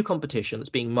a new competition that's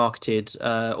being marketed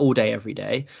all day, every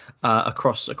day,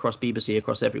 across BBC,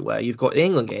 across everywhere. You've got the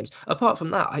England games. Apart from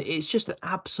that, it's just an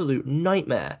absolute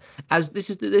nightmare. As this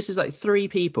is like three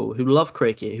people who love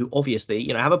cricket, who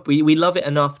obviously we love it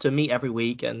enough to meet every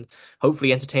week and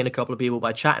hopefully entertain a couple of people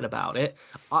by chatting about it.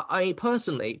 I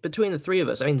personally, between the three of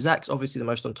us, I mean Zach's obviously the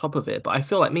most on top of it, but I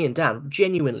feel like me and Dan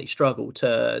genuinely struggle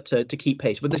to keep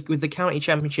pace with the county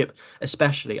championship,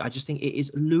 especially. I just think it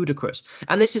is ludicrous,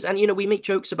 and this is. And we make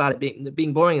jokes about it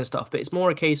being boring and stuff, but it's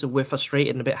more a case of we're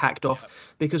frustrated and a bit hacked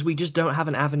off because we just don't have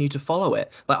an avenue to follow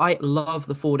it. Like I love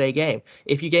the 4-day game.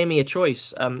 If you gave me a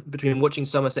choice between watching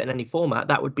Somerset in any format,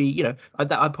 that would be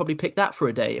I'd probably pick that for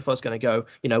a day if I was going to go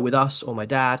with us or my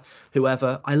dad,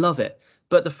 whoever. I love it.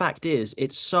 But the fact is,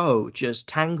 it's so just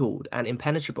tangled and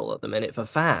impenetrable at the minute for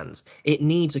fans. It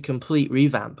needs a complete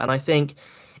revamp, and I think,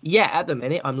 at the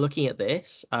minute I'm looking at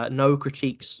this. No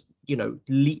critiques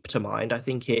leap to mind. I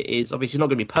think it is obviously not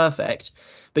going to be perfect,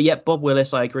 but yet Bob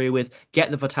Willis, I agree with.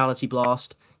 Get the Vitality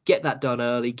Blast, get that done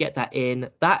early, get that in.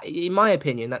 That, in my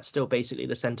opinion, that's still basically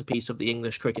the centerpiece of the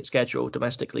English cricket schedule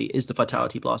domestically is the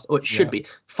Vitality Blast, or it should be.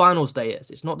 Finals day is.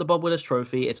 It's not the Bob Willis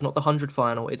Trophy. It's not the 100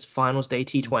 final. It's Finals Day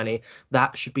T20.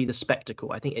 That should be the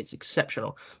spectacle. I think it's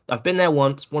exceptional. I've been there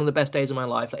once. One of the best days of my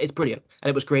life. It's brilliant, and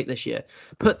it was great this year.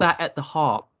 Put that at the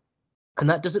heart. And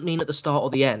that doesn't mean at the start or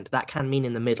the end. That can mean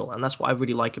in the middle. And that's what I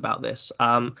really like about this.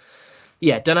 Don't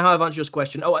know how I've answered your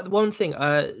question. Oh, one thing,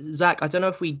 Zach, I don't know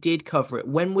if we did cover it.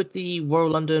 When would the Royal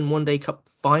London One Day Cup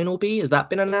final be? Has that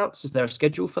been announced? Is there a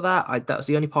schedule for that? That's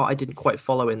the only part I didn't quite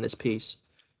follow in this piece.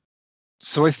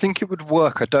 So I think it would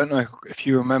work. I don't know if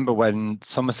you remember when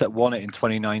Somerset won it in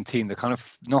 2019, the kind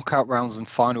of knockout rounds and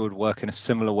final would work in a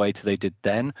similar way to they did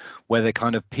then, where they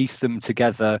kind of pieced them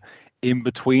together in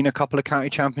between a couple of county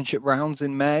championship rounds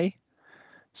in May.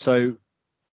 So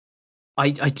I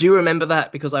do remember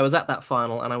that because I was at that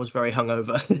final and I was very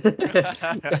hungover.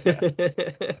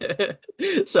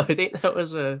 So I think that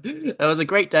was a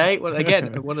great day. Well,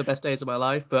 again, one of the best days of my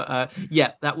life. But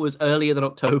yeah, that was earlier than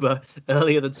October,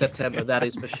 earlier than September. That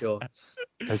is for sure.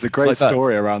 there's a great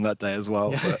story around that day as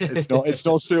well, but it's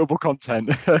not suitable content.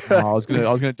 I was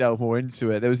gonna delve more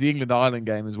into it. There was the England Ireland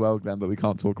game as well, Glenn, but we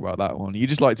can't talk about that one. You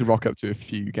just like to rock up to a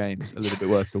few games a little bit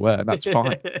worse for wear, and that's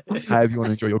fine. However you want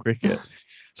to enjoy your cricket.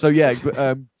 So yeah,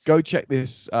 go check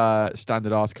this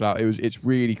standard article out. It's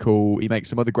really cool. He makes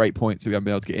some other great points that we haven't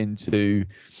been able to get into.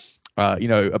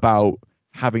 About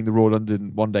having the Royal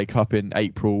London One Day Cup in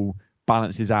April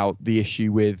balances out the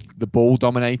issue with the ball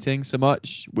dominating so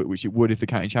much, which it would if the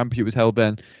county championship was held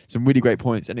then. Some really great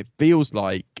points, and it feels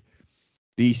like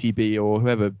the ECB or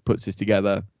whoever puts this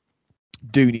together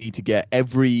do need to get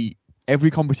every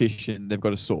competition they've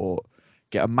got to sort.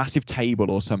 Get a massive table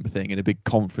or something in a big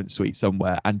conference suite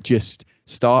somewhere and just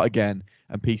start again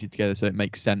and piece it together so it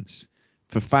makes sense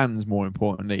for fans, more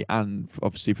importantly, and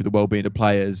obviously for the well-being of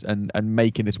players and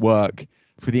making this work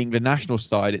for the England national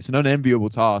side. It's an unenviable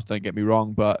task, don't get me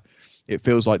wrong, but it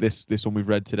feels like this one we've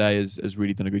read today has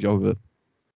really done a good job of it.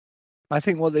 I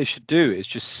think what they should do is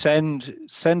just send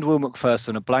Will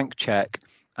McPherson a blank check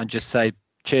and just say,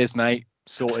 "Cheers, mate.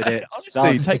 Sorted it."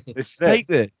 Honestly, take this.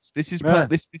 This is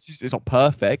it's not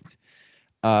perfect.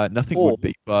 Nothing would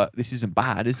be, but this isn't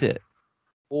bad, is it?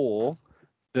 Or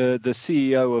the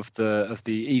CEO of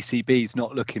the ECB is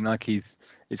not looking like he's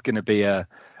going to be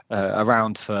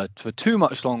around for too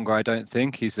much longer. I don't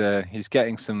think he's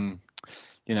getting some,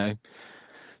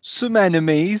 some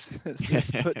enemies.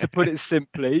 To put it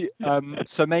simply.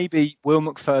 So maybe Will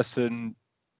McPherson,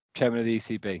 chairman of the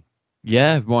ECB.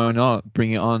 Yeah, why not?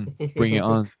 Bring it on. Bring it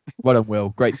on. Well done, Will.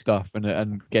 Great stuff,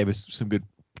 and gave us some good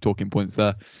talking points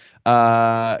there.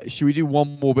 Should we do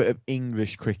one more bit of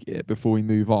English cricket before we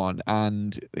move on?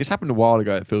 And it's happened a while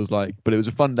ago, it feels like, but it was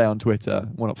a fun day on Twitter.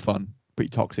 Well, not fun, pretty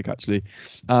toxic actually.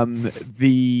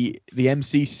 The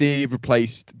MCC have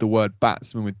replaced the word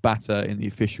batsman with batter in the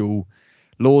official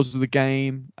laws of the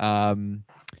game.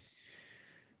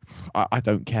 I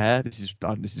don't care. This is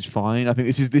fine. I think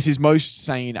this is most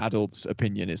sane adults'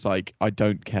 opinion. It's like, I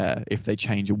don't care if they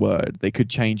change a word. They could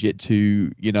change it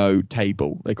to,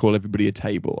 table. They call everybody a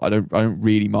table. I don't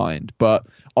really mind. But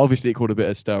obviously it caused a bit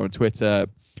of stir on Twitter.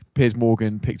 Piers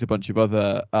Morgan picked a bunch of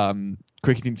other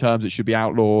cricketing terms that should be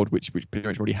outlawed, which pretty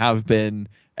much already have been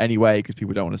anyway, because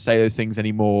people don't want to say those things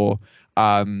anymore.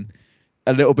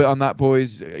 A little bit on that,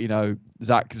 boys.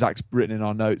 Zach's written in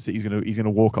our notes that he's gonna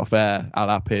walk off air a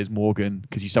la Piers Morgan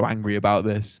because he's so angry about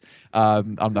this. I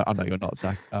know you're not,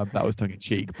 Zach. That was tongue in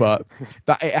cheek, but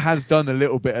that it has done a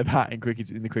little bit of that in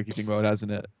the cricketing world,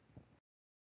 hasn't it?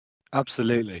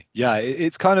 Absolutely, yeah.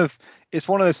 It's one of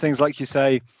those things, like you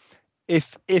say,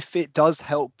 if it does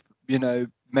help,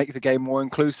 make the game more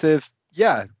inclusive,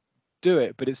 yeah, do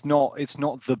it. But it's not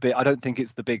the big. I don't think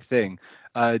it's the big thing.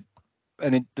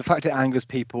 And the fact it angers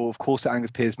people, of course, it angers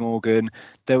Piers Morgan.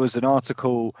 There was an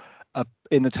article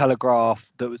in the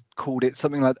Telegraph that called it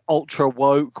something like ultra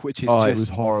woke, which is it was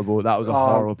horrible. That was a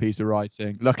horrible piece of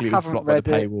writing. Luckily, it was blocked by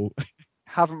the paywall.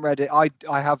 Haven't read it. I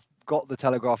have got the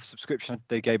Telegraph subscription.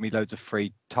 They gave me loads of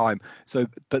free time.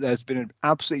 But there's been an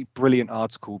absolutely brilliant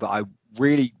article that I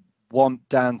really want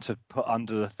Dan to put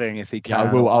under the thing if he can. Yeah,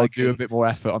 I will. I'll do a bit more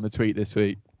effort on the tweet this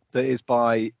week. That is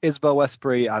by Isabel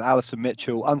Westbury and Alison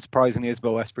Mitchell. Unsurprisingly,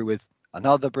 Isabel Westbury with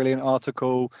another brilliant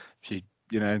article. She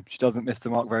doesn't miss the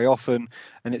mark very often,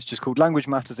 and it's just called "Language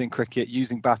Matters in Cricket: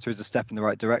 Using Batter as a Step in the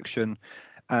Right Direction."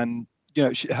 And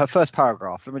her first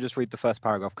paragraph. Let me just read the first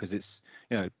paragraph because it's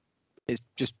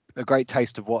just a great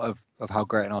taste of how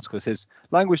great an article this is.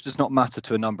 Language does not matter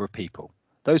to a number of people.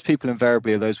 Those people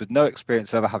invariably are those with no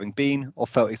experience of ever having been or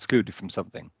felt excluded from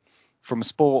something, from a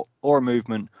sport or a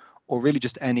movement, or really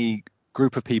just any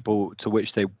group of people to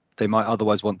which they might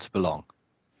otherwise want to belong.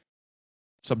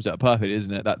 Sums it up perfect,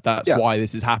 isn't it? That's why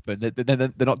this has happened.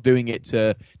 They're not doing it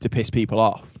to piss people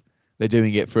off. They're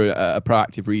doing it for a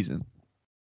proactive reason.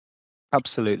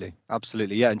 Absolutely,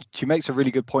 yeah. And she makes a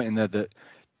really good point in there that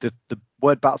the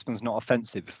word batsman's not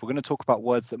offensive. If we're going to talk about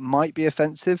words that might be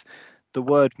offensive, the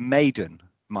word maiden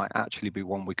might actually be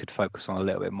one we could focus on a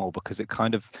little bit more, because it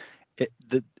kind of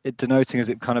it denoting as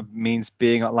it kind of means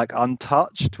being like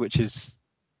untouched, which is,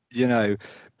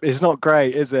 it's not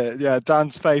great, is it? Yeah,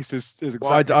 Dan's face is exactly.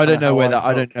 Well, I don't know where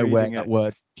that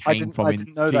word came from. I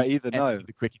didn't know that either. No,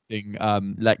 the cricketing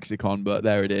lexicon, but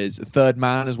there it is. Third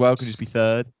man as well could just be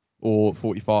third or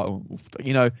 45.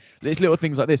 There's little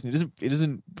things like this, and it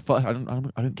doesn't. I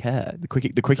don't care. The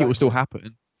cricket will still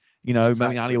happen. You know,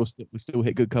 Exactly. Moeen Ali will still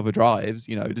hit good cover drives.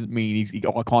 You know, it doesn't mean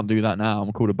I can't do that now.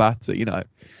 I'm called a batter. You know.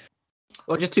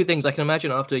 Well, just two things. I can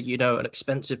imagine after, an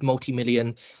expensive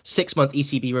multi-million 6-month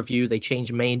ECB review, they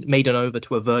change maiden over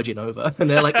to a virgin over, and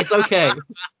they're like, it's okay.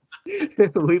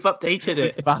 We've updated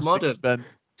it. It's Vast modern.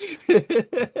 expense.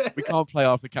 We can't play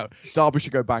after count. Derby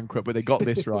should go bankrupt, but they got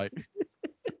this right.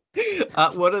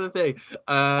 One other thing,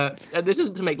 and this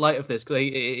isn't to make light of this, because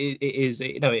it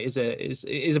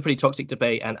is a pretty toxic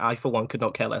debate, and I for one could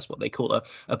not care less what they call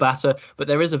a batter. But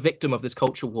there is a victim of this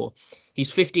culture war. He's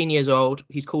 15 years old.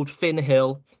 He's called Finn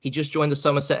Hill. He just joined the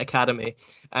Somerset Academy,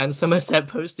 and Somerset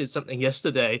posted something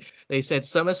yesterday. They said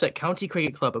Somerset County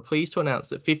Cricket Club are pleased to announce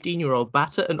that 15-year-old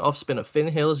batter and off spinner Finn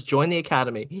Hill has joined the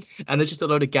academy, and there's just a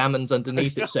load of gammons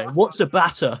underneath it saying, "What's a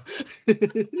batter?"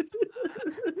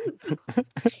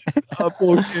 Oh,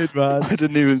 poor kid, man. I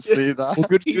didn't even see that. Well,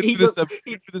 good We for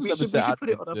should Somerset put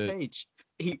it on our admin to- page.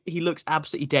 He looks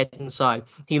absolutely dead inside.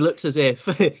 He looks as if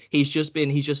he's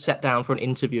just sat down for an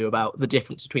interview about the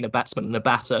difference between a batsman and a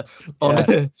batter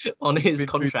on his Been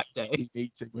contract through day. the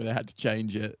meeting where they had to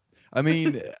change it. I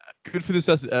mean, good for the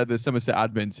Somerset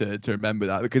admin to remember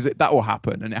that, because that will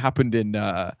happen, and it happened in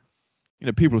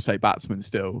people say batsman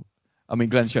still. I mean,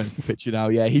 Glenn's showing us the picture now.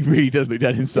 Yeah, he really does look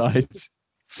dead inside.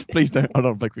 Please don't. I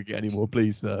don't play cricket anymore.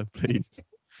 Please, sir. Please.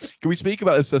 Can we speak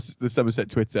about the Somerset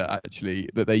Twitter, actually,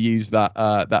 that they use that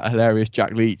hilarious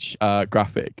Jack Leach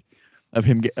graphic of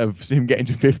him getting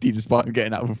to 50 despite him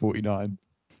getting out for 49?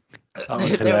 That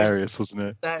was hilarious, wasn't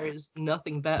it? There is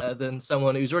nothing better than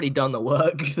someone who's already done the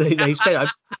work. They've said,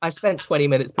 I spent 20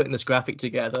 minutes putting this graphic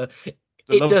together.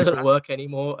 It doesn't work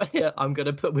anymore. We're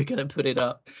gonna put it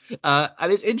up,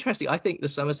 and it's interesting. I think the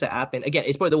Somerset admin, again,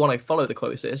 it's probably the one I follow the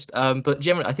closest. But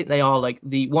generally, I think they are like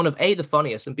the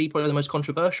funniest, and B, probably the most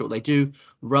controversial. They do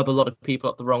rub a lot of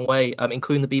people up the wrong way,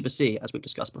 including the BBC, as we've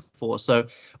discussed before. So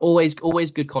always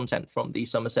good content from the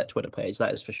Somerset Twitter page.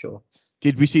 That is for sure.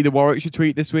 Did we see the Warwickshire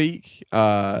tweet this week?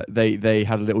 They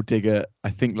had a little dig at, I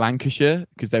think, Lancashire,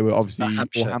 because they were obviously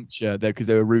Hampshire because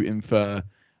they were rooting for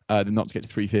them not to get to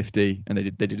 350, and they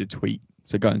did a tweet.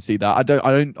 So go and see that.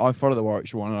 I follow the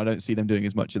Warwickshire one, and I don't see them doing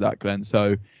as much of that, Glenn.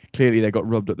 So clearly they got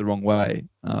rubbed up the wrong way,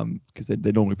 because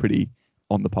they're normally pretty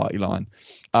on the party line.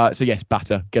 So yes,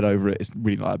 batter, get over it. It's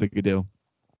really not that big a deal.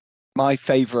 My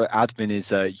favourite admin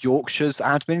is Yorkshire's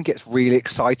admin gets really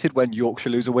excited when Yorkshire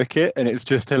lose a wicket, and it's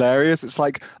just hilarious. It's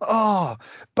like, oh,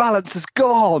 balance is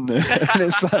gone, and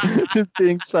it's just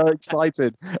being so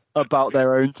excited about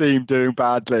their own team doing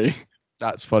badly.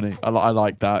 That's funny. I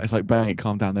like that. It's like, bang,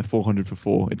 calm down. They're 400 for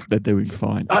 4. They're doing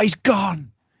fine. Oh, he's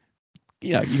gone.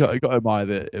 You got to admire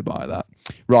that.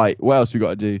 Right. What else we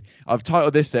got to do? I've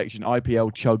titled this section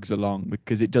IPL chugs along,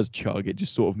 because it does chug. It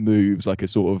just sort of moves like a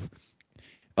sort of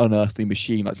unearthly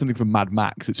machine, like something from Mad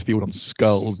Max that's fueled on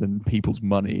skulls and people's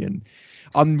money. And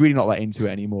I'm really not that into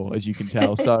it anymore, as you can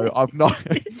tell. So I've not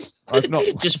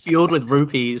just fueled with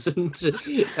rupees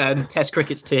and Test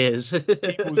cricket's tears.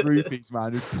 People's rupees,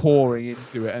 man, just pouring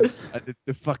into it, and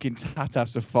the fucking Tata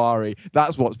Safari.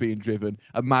 That's what's being driven.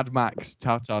 A Mad Max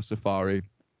Tata Safari.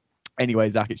 Anyway,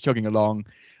 Zach, it's chugging along.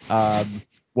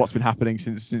 What's been happening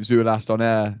since we were last on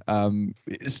air?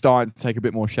 It's starting to take a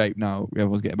bit more shape now.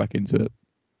 Everyone's getting back into it.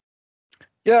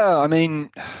 Yeah, I mean.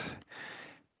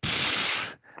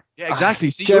 Yeah, exactly.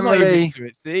 See, generally, you're not even into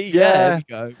it. See, yeah, there we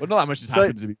go. Well, not that much has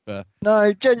happened, to be fair.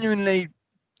 No, genuinely,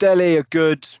 Delhi are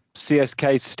good.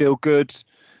 CSK still good.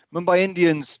 Mumbai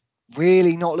Indians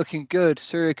really not looking good.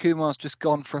 Surya Kumar's just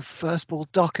gone for a first ball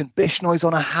duck, and Bishnoi's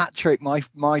on a hat trick. One of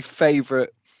my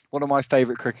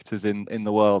favourite cricketers in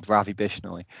the world, Ravi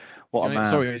Bishnoi. What a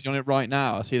man! Sorry, he's on it right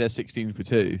now. I see they're 16 for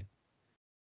 2.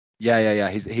 Yeah.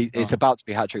 It's about to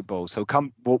be hat trick ball. So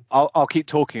come. Well, I'll keep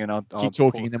talking, and I'll keep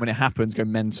talking, and then when it happens, go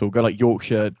mental. Go like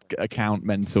Yorkshire account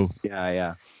mental.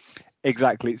 Yeah.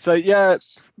 Exactly. So yeah,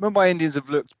 Mumbai Indians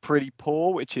have looked pretty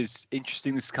poor, which is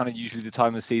interesting. This is kind of usually the time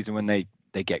of the season when they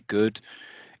get good.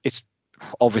 It's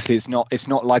obviously it's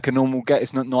not like a normal get.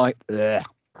 It's not like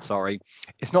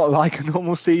It's not like a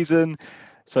normal season,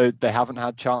 so they haven't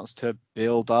had chance to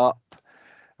build up.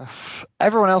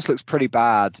 Everyone else looks pretty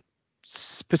bad,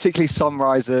 particularly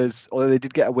Sunrisers, although they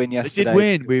did get a win yesterday.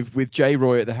 They did win with Jay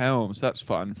Roy at the helm, so that's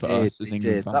fun for us as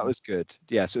England fans. That was good.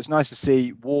 Yeah, so it's nice to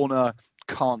see. Warner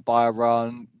can't buy a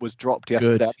run, was dropped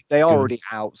yesterday. They are already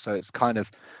out, so it's kind of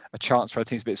a chance for our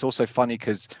teams, but it's also funny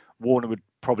because Warner would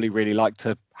probably really like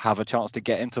to have a chance to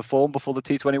get into form before the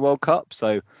T20 World Cup,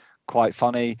 so quite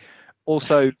funny.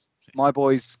 Also, my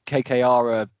boys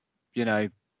KKR are,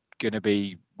 going to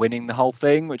be winning the whole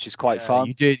thing, which is quite fun.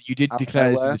 You did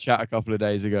declare this in the chat a couple of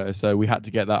days ago, so we had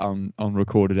to get that on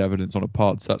recorded evidence on a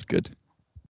pod, so that's good.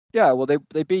 Yeah, well,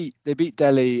 they beat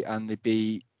Delhi and they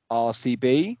beat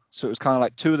RCB, so it was kind of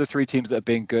like two of the three teams that have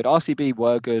been good. RCB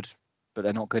were good, but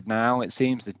they're not good now. It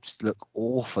seems they just look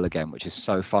awful again, which is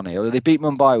so funny. Although they beat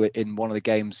Mumbai in one of the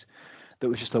games that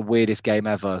was just the weirdest game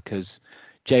ever because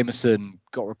Jameson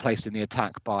got replaced in the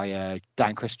attack by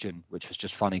Dan Christian, which was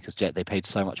just funny because they paid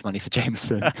so much money for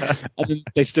Jameson, and then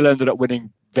they still ended up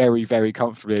winning very, very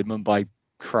comfortably. And Mumbai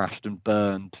crashed and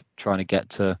burned trying to get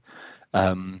to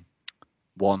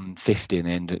 150 and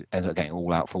ended up getting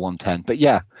all out for 110. But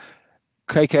yeah,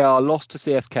 KKR lost to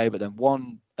CSK, but then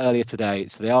won earlier today,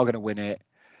 so they are going to win it.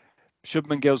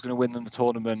 Shubman Gill's going to win them the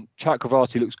tournament.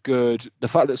 Chakravarti looks good. The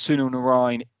fact that Sunil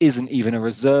Narine isn't even a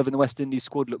reserve in the West Indies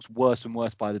squad looks worse and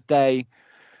worse by the day.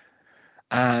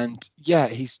 And yeah,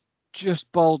 he's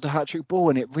just bowled the hat-trick ball,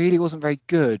 and it really wasn't very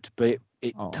good, but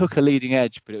it took a leading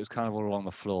edge, but it was kind of all along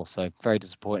the floor, so very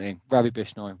disappointing. Ravi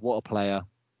Bishnoi, what a player.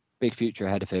 Big future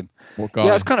ahead of him. What guy?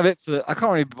 Yeah, that's kind of it. I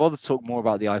can't really bother to talk more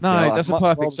about the IPL. No, that's a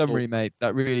perfect summary, mate.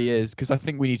 That really is, because I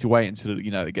think we need to wait until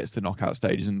it gets to knockout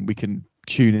stages and we can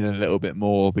tune in a little bit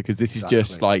more, because this is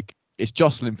just like it's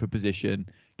jostling for position.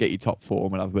 Get your top four,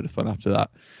 and we'll have a bit of fun after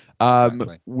that.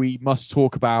 We must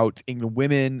talk about England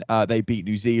women. They beat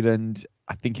New Zealand.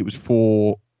 I think it was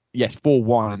 4-1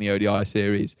 in the ODI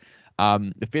series.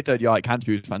 The fifth ODI at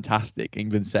Canterbury was fantastic.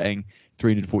 England setting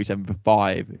 347 for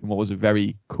 5 in what was a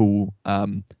very cool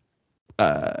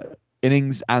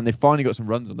innings, and they finally got some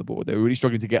runs on the board. They were really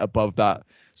struggling to get above that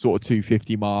sort of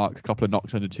 250 mark, a couple of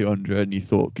knocks under 200, and you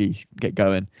thought, geez, get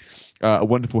going. A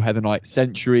wonderful Heather Knight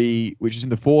century, which is in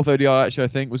the fourth ODI, actually, I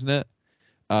think, wasn't it?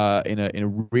 In a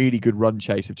really good run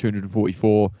chase of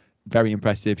 244. Very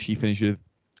impressive. She finished with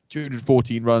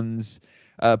 214 runs.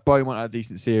 Beaumont had a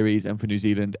decent series, and for New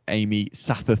Zealand, Amy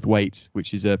Satterthwaite,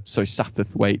 which is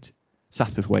Satterthwaite.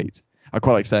 I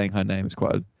quite like saying her name. It's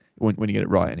quite when you get it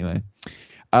right, anyway.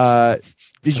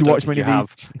 Did you watch many of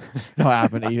these? No, I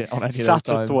haven't on any of those times.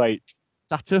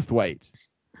 Satterthwaite.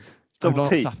 Double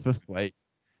T. Satterthwaite.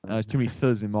 There's too many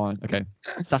ths in mine. Okay,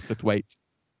 Satterthwaite.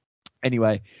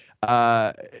 Anyway,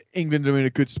 England are in a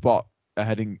good spot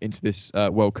heading into this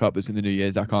World Cup that's in the New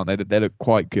Year, Zach, aren't they? They look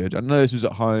quite good. I know this was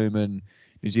at home and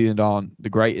New Zealand aren't the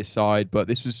greatest side, but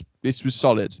this was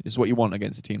solid. This is what you want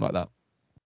against a team like that.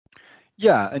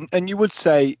 Yeah, and you would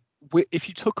say if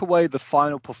you took away the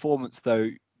final performance, though,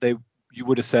 you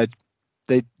would have said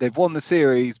they've won the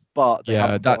series, but they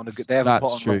haven't put on a good. They haven't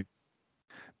put on true. Runs.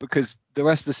 Because the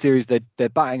rest of the series, their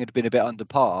batting had been a bit under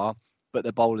par, but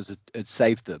their bowlers had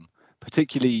saved them.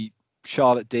 Particularly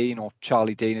Charlotte Dean, or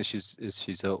Charlie Dean, as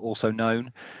she's also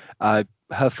known.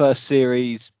 Her first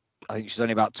series, I think she's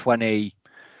only about 20.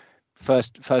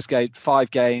 First game, 5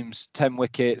 games, 10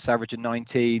 wickets, averaging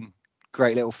 19.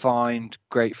 Great little find,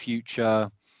 great future.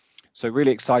 So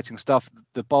really exciting stuff.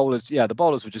 The bowlers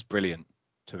were just brilliant,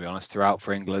 to be honest, throughout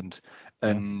for England.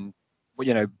 And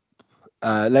Leah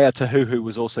Tahuhu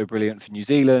was also brilliant for New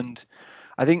Zealand.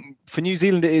 I think for New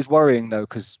Zealand it is worrying though,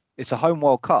 because it's a home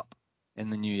World Cup in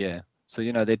the new year. So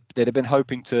they'd have been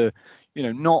hoping to,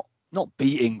 not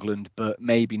beat England, but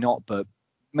maybe get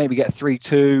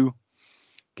 3-2,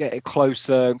 get it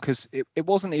closer, because it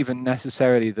wasn't even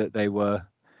necessarily that they weren't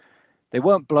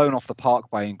blown off the park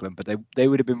by England, but they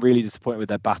would have been really disappointed with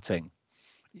their batting.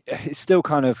 It's still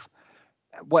kind of,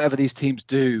 whatever these teams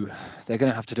do, they're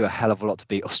going to have to do a hell of a lot to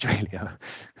beat Australia,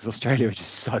 because Australia are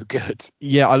just so good.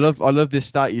 Yeah, I love this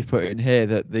stat you've put in here,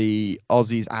 that the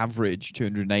Aussies average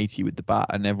 280 with the bat,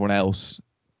 and everyone else,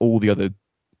 all the other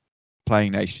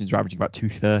playing nations, are averaging about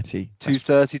 230.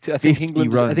 230. I think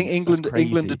England. Runs. I think England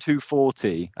are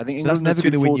 240. I think England. That's never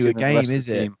going to win you a game, is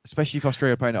it? Especially if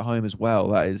Australia are playing at home as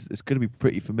well. It's going to be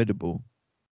pretty formidable.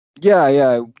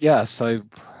 Yeah. So,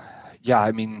 yeah,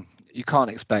 I mean, you can't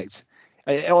expect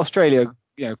Australia,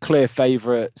 clear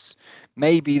favourites.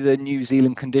 Maybe the New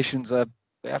Zealand conditions are.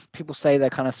 People say they're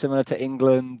kind of similar to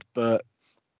England, but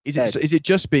is it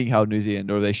just being held in New Zealand,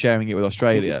 or are they sharing it with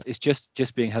Australia? It's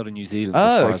just being held in New Zealand.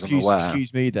 As far as I'm aware.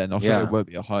 Excuse me. Then Australia won't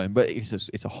be at home, but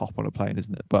it's a hop on a plane,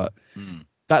 isn't it? But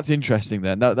that's interesting.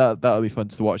 Then that'll be fun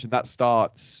to watch, and that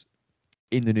starts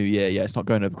in the new year. Yeah, it's not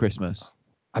going over Christmas.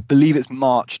 I believe it's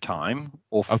March time,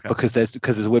 because there's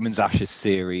a Women's Ashes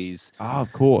series. Ah,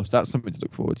 of course, that's something to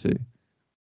look forward to.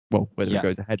 Well, whether it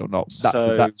goes ahead or not,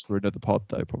 that's for another pod,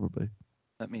 though, probably.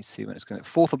 Let me see when it's going.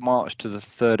 4th of March to the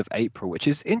 3rd of April, which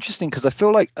is interesting because I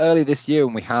feel like early this year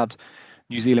when we had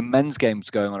New Zealand men's games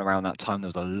going on around that time, there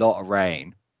was a lot of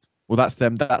rain. Well, that's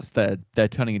them. They're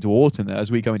turning into autumn.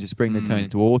 As we go into spring, they're turning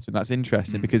into autumn. That's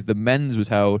interesting because the men's was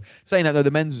held. Saying that though,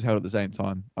 the men's was held at the same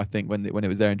time. I think when it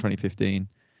was there in 2015,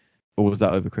 or was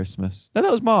that over Christmas? No, that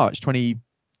was March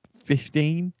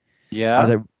 2015.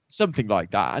 Yeah. something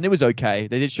like that. And it was okay.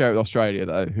 They did share it with Australia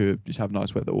though, who just have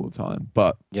nice weather all the time.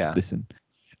 But Yeah. listen,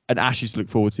 an Ashes to look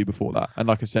forward to before that. And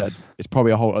like I said, it's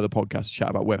probably a whole other podcast to chat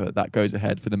about whether that goes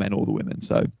ahead for the men or the women.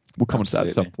 So we'll come on to that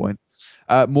at some point.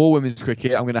 More women's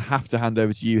cricket. I'm going to have to hand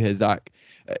over to you here, Zach.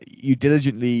 You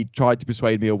diligently tried to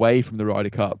persuade me away from the Ryder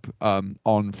Cup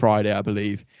on Friday, I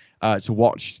believe, to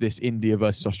watch this India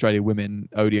versus Australia women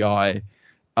ODI.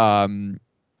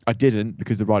 I didn't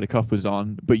because the Ryder Cup was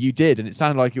on, but you did, and it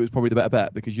sounded like it was probably the better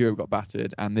bet because Europe got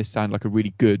battered, and this sounded like a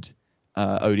really good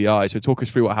ODI. So talk us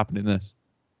through what happened in this.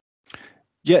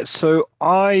 Yeah, so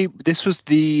this was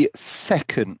the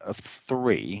second of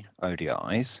 3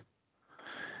 ODIs.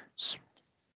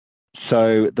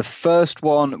 So the first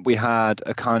one we had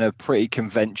a kind of pretty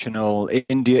conventional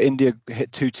India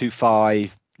hit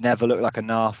 225, never looked like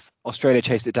enough. Australia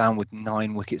chased it down with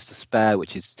 9 wickets to spare,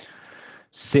 which is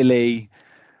silly.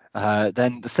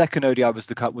 Then the second ODI was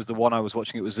the one I was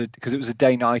watching. It was because it was a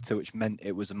day-nighter, which meant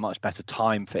it was a much better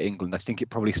time for England. I think it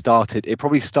probably started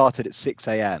at 6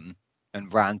 a.m.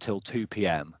 and ran till 2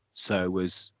 p.m. So it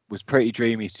was pretty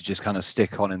dreamy to just kind of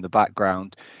stick on in the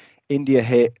background. India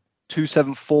hit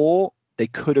 274. They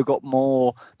could have got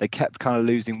more. They kept kind of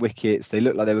losing wickets. They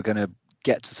looked like they were going to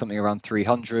get to something around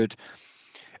 300.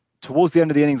 Towards the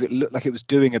end of the innings, it looked like it was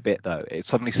doing a bit, though. It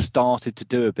suddenly started to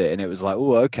do a bit, and it was like,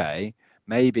 oh, okay,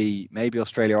 maybe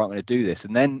Australia aren't going to do this.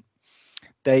 And then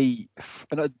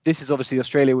this is obviously the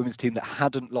Australia women's team that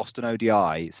hadn't lost an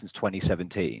ODI since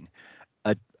 2017.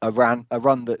 A run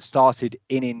that started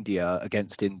in India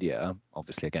against India,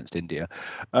 obviously against India.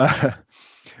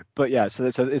 But yeah, so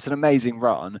it's an amazing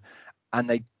run, and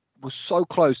they were so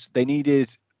close. They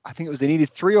needed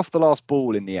 3 off the last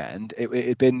ball in the end. It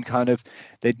had been kind of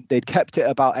they'd kept it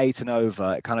about 8 and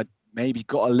over. It kind of maybe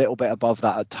got a little bit above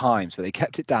that at times, but they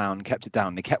kept it down.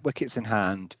 They kept wickets in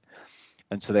hand,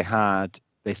 and so they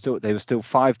were still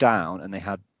 5 down, and they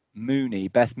had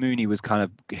Beth Mooney was kind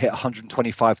of hit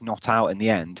 125 not out in the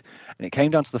end, and it came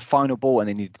down to the final ball, and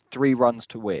they needed 3 runs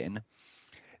to win.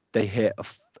 They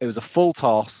it was a full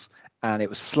toss, and it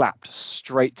was slapped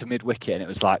straight to mid wicket, and it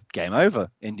was like game over.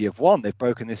 India have won. They've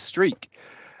broken this streak.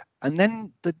 And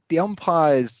then the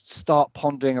umpires start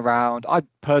pondering around. I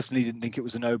personally didn't think it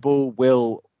was a no ball.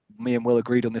 Me and Will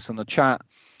agreed on this on the chat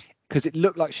because it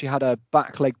looked like she had her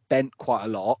back leg bent quite a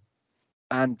lot.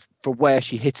 And for where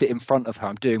she hit it in front of her,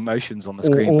 I'm doing motions on the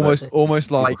screen.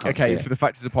 Almost like, okay, for the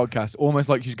fact it's a podcast, almost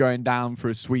like she's going down for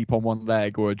a sweep on one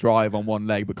leg or a drive on one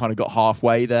leg, but kind of got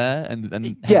halfway there.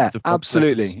 And yeah,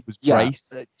 absolutely. Was yeah,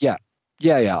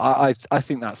 I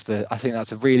think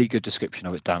that's a really good description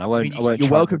of it, Dan. You're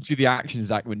welcome to the action,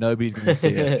 Zach, but nobody's going to see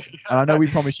it. And I know we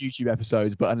promised YouTube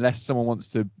episodes, but unless someone wants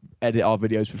to edit our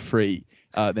videos for free,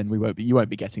 then you won't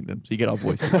be getting them. So you get our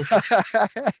voice.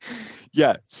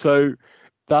 Yeah. So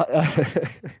that.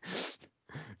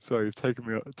 Sorry, you've taken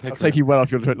me. I'll take you well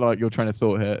off your train of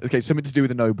thought here. Okay, something to do with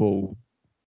the no ball.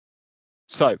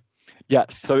 So, yeah.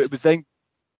 So it was then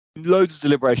loads of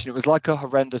deliberation. It was like a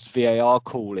horrendous VAR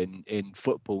call in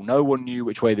football. No one knew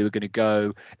which way they were going to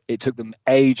go. It took them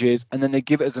ages, and then they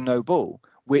give it as a no ball,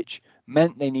 which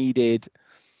meant they needed.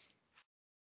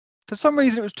 For some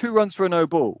reason, it was 2 runs for a no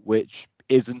ball, which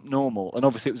isn't normal, and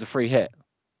obviously it was a free hit.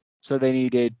 So they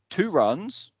needed 2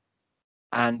 runs,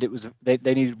 and it was they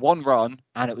needed 1 run,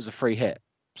 and it was a free hit.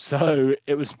 So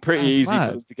it was pretty easy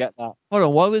for them to get that. Hold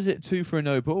on, why was it 2 for a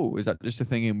no ball? Is that just a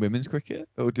thing in women's cricket,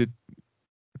 or was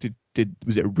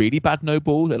it a really bad no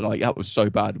ball that that was so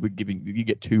bad you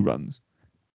get 2 runs?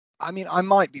 I mean, I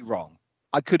might be wrong.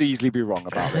 I could easily be wrong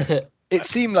about this. It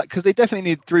seemed like because they definitely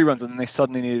needed 3 runs, and then they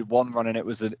suddenly needed 1 run, and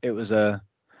everyone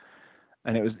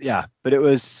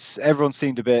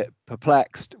seemed a bit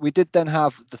perplexed. We did then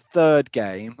have the 3rd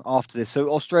game after this. So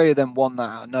Australia then won that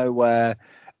out of nowhere.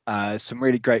 Some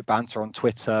really great banter on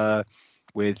Twitter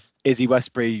with Izzy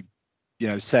Westbury,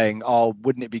 saying, "Oh,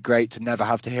 wouldn't it be great to never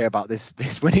have to hear about this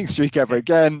winning streak ever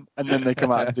again?" And then they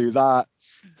come out and do that.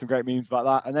 Some great memes about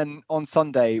that. And then on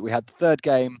Sunday we had the 3rd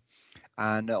game,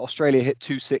 and Australia hit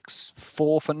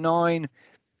 264 for 9.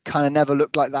 Kind of never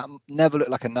looked like that. Never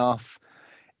looked like enough.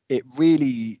 It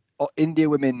really, India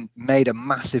women made a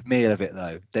massive meal of it,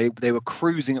 though. They were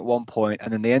cruising at one point,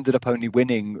 and then they ended up only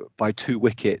winning by 2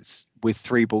 wickets with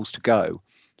 3 balls to go.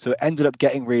 So it ended up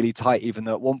getting really tight, even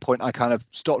though at one point I kind of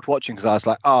stopped watching because I was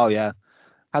like, oh, yeah,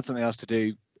 had something else to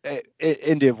do.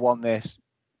 India have won this.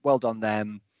 Well done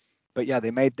them. But yeah, they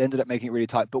ended up making it really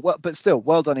tight. But still,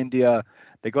 well done India.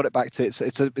 They got it back to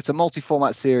it's a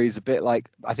multi-format series, a bit like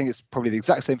I think it's probably the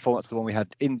exact same format to the one we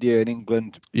had India and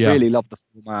England. Yeah. Really love the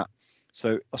format.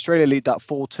 So Australia lead that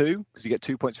 4-2 because you get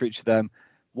 2 points for each of them.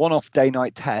 one-off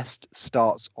day-night test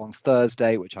starts on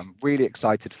Thursday, which I'm really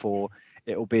excited for.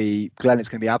 It'll be, Glenn, it's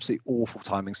going to be absolutely awful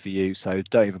timings for you, so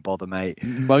don't even bother, mate.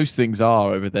 Most things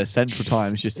are over there. Central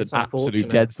time is just an absolute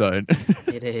dead zone.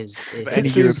 It is. For any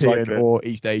European or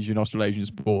East Asian, Australasian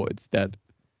sport, it's dead.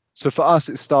 So for us,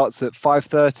 it starts at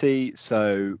 5:30.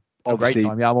 So obviously, great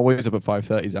time. Yeah, I'm always up at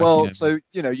 5:30. Exactly, well, so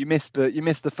you missed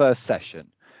the first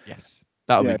session. Yes,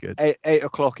 that'll be good. 8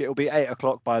 o'clock. It'll be 8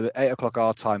 o'clock. By the 8 o'clock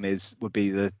our time would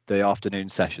be the afternoon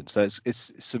session. So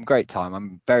it's some great time.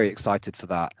 I'm very excited for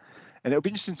that. And it'll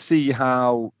be interesting to see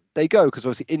how they go, because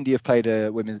obviously India have played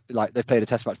they've played a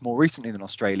test match more recently than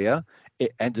Australia.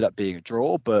 It ended up being a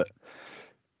draw, but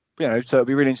so it'll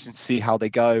be really interesting to see how they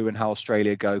go and how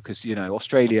Australia go, because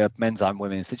Australia, men's and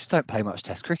women's, they just don't play much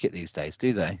Test cricket these days,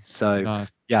 do they? So no.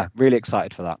 Yeah, really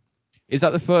excited for that. Is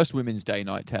that the first women's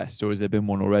day-night test, or has there been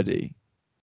one already?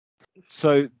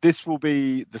 So this will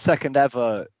be the second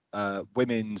ever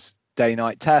women's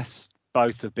day-night test.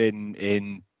 Both have been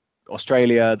in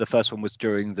Australia. The first one was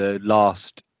during the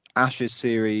last Ashes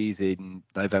series in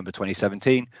November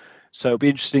 2017. So it'll be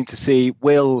interesting to see,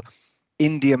 will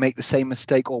India make the same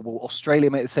mistake, or will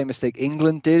Australia make the same mistake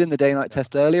England did in the day-night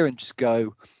test earlier and just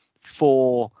go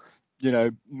for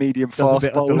medium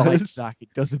fast bowlers? Zach.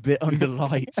 It does a bit under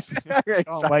lights. Exactly.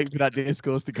 Can't wait for that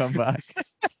discourse to come back.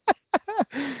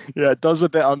 Yeah, it does a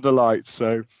bit under lights,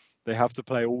 so they have to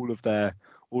play all of their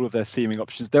seaming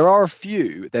options. There are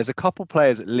there's a couple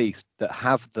players at least that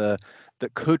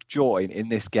that could join in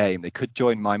this game. They could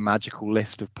join my magical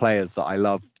list of players that I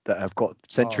love that have got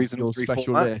centuries in all three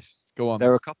formats. List. Go on.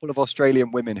 There are a couple of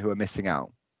Australian women who are missing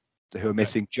out, who are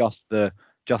missing just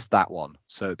that one.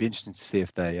 So it'd be interesting to see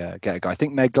if they get a guy. I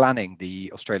think Meg Lanning,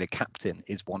 the Australia captain,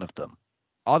 is one of them.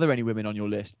 Are there any women on your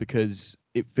list? Because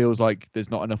it feels like there's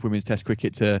not enough women's Test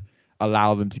cricket to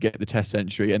allow them to get the Test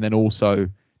century, and then also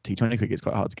T20 cricket is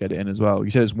quite hard to get it in as well. You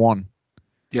said there's one.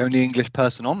 The only English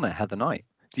person on there, Heather Knight.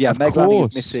 So yeah, Meg Lanning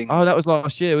is missing. Oh, that was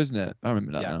last year, wasn't it? I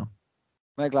remember that now.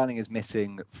 Meg Lanning is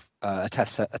missing a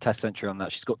test century on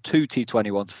that. She's got 2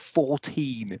 T20 ones,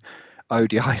 14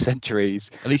 ODI centuries.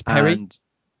 Elise Perry. And,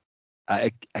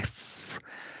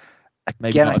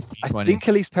 maybe again, not I think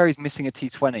Elise Perry's missing a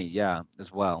T20, yeah,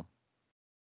 as well.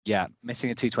 Yeah,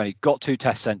 missing a T20. Got 2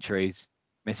 test centuries,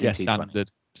 missing a T20.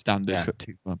 Standard. Yeah. Got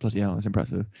 2. Oh, bloody hell, that's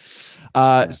impressive.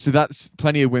 So that's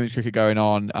plenty of women's cricket going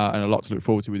on, and a lot to look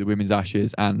forward to with the Women's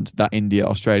Ashes and that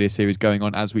India-Australia series going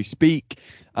on as we speak.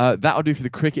 That'll do for the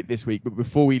cricket this week. But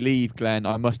before we leave, Glenn,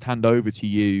 I must hand over to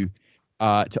you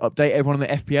to update everyone on the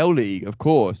FPL League, of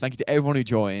course. Thank you to everyone who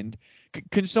joined.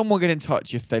 Can someone get in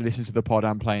touch if they listen to the pod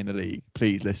and play in the league,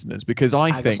 please, listeners? Because I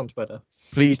tag think us on Twitter.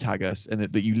 Please tag us and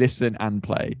that you listen and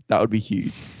play. That would be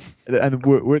huge. And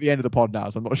we're at the end of the pod now,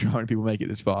 so I'm not sure how many people make it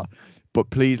this far. But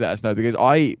please let us know, because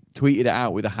I tweeted it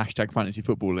out with a hashtag fantasy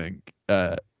football link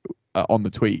on the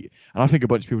tweet, and I think a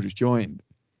bunch of people just joined.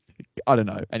 I don't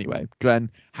know. Anyway,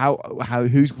 Glenn, how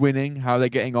who's winning? How are they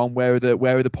getting on? Where are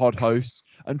the pod hosts?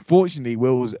 Unfortunately,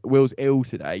 Will's ill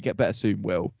today. Get better soon,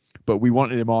 Will. But we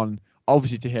wanted him on,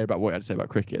 obviously, to hear about what he had to say about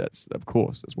cricket.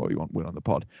 That's why we want Will on the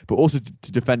pod. But also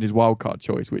to defend his wildcard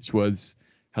choice, which was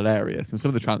hilarious, and some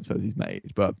of the transfers he's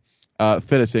made. But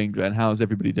fill us in, Glenn. How's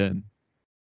everybody doing?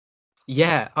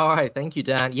 Yeah, all right. Thank you,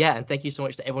 Dan. Yeah, and thank you so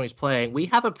much to everyone who's playing. We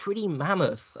have a pretty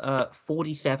mammoth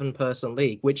 47-person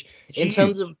league, which in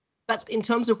terms of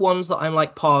ones that I'm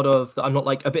like part of, that I'm not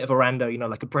like a bit of a rando,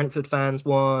 like a Brentford fans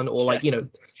one, or like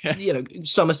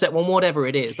Somerset one, whatever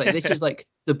it is. Like this is like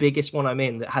the biggest one I'm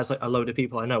in that has like a load of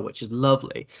people I know, which is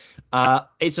lovely.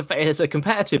 It's a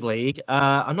competitive league.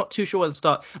 I'm not too sure where to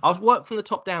start. I'll work from the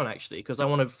top down actually, because I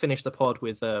want to finish the pod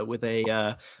with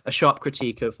a sharp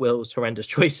critique of Will's horrendous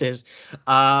choices.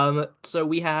 So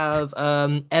we have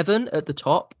Evan at the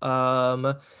top.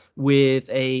 With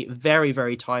a very,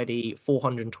 very tidy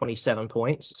 427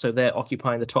 points. So they're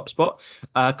occupying the top spot.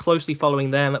 Closely following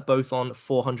them, both on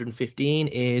 415,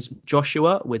 is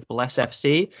Joshua with Bless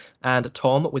FC and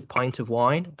Tom with Pint of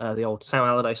Wine, the old Sam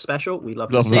Allardyce special. We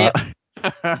love to see it.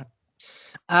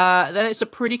 Then it's a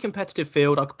pretty competitive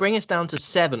field. I'll bring us down to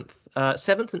seventh and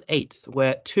 8th,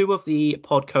 where 2 of the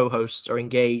pod co-hosts are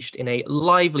engaged in a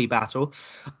lively battle.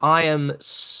 I am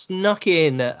snuck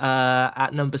in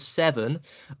at number 7.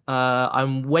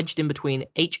 I'm wedged in between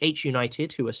HH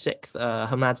United, who are 6th.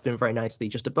 Hamad's doing very nicely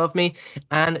just above me,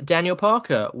 and Daniel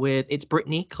Parker with It's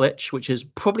Brittany Klitsch, which is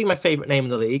probably my favourite name in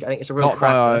the league. I think it's a real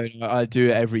cracker. I do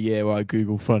it every year where I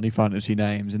Google funny fantasy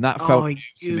names, and that felt new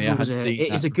to me. I hadn't seen it.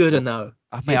 It is a good one, though.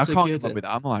 I can't come up with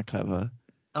that. Am I clever?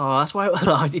 Oh, that's why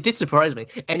it did surprise me.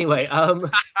 Anyway,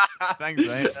 Thanks,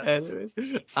 mate.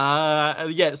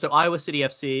 yeah. So Iowa City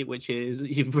FC, which is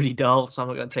pretty dull, so I'm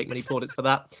not going to take many plaudits for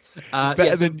that.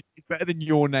 It's better than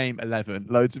your name 11.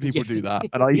 Loads of people do that,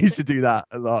 and I used to do that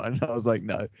a lot. And I was like,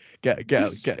 no, get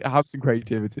have some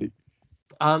creativity.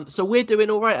 So we're doing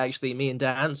all right, actually, me and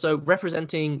Dan. So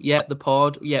representing, the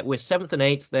pod. Yeah, we're 7th and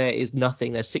 8th. There is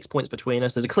nothing. There's 6 points between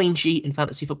us. There's a clean sheet in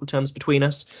fantasy football terms between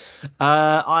us.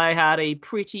 I had a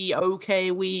pretty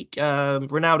okay week.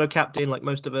 Ronaldo captain, like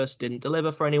most of us, didn't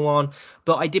deliver for anyone.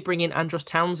 But I did bring in Andros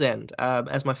Townsend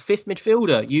as my 5th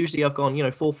midfielder. Usually I've gone,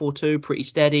 4-4-2, pretty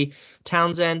steady.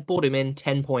 Townsend, brought him in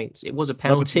 10 points. It was a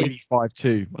penalty. I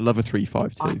love a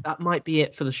 3-5-2. That might be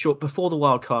it for the short, before the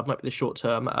wild card, might be the short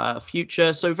term future.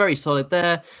 So very solid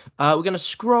there. We're going to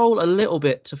scroll a little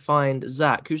bit to find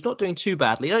Zach, who's not doing too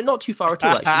badly. No, not too far at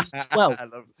all, actually. He's 12.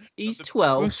 He's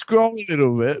 12. We'll scroll a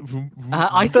little bit.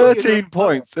 13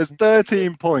 points. There's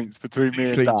 13 points between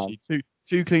me and Dan.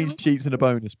 Two clean sheets and a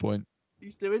bonus point.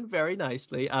 He's doing very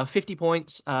nicely. 50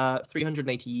 points,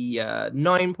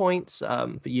 389 points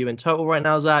for you in total right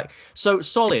now, Zach. So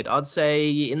solid, I'd say,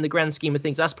 in the grand scheme of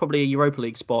things. That's probably a Europa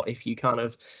League spot if you kind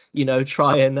of,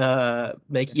 try and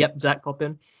make. Yep, Zach, pop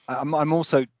in. I'm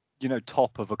also,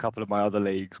 top of a couple of my other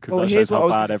leagues because that shows how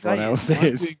bad everyone else is.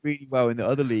 I'm doing really well in the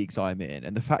other leagues I'm in,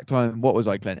 and the fact I'm,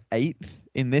 Glenn, 8th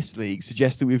in this league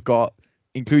suggests that we've got,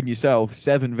 including yourself,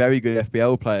 7 very good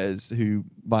FPL players who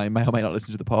may or may not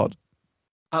listen to the pod.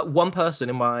 One person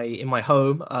in my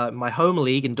home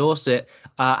league in Dorset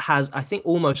has, I think,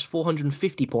 almost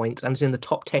 450 points and is in the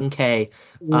top 10k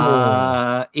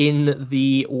in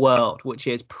the world, which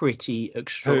is pretty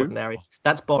extraordinary. Who?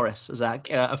 That's Boris,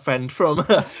 Zach, a friend from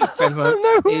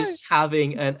is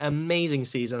having an amazing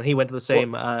season. He went to the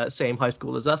same high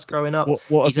school as us growing up.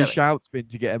 What have his shouts been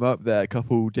to get him up there? A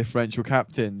couple differential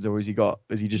captains, or has he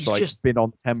just been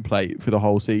on template for the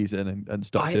whole season and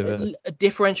stuck to it? A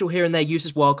differential here and there.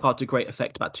 Uses wildcard to great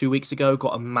effect about 2 weeks ago.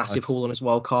 Got a massive haul on his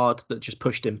wildcard that just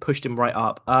pushed him right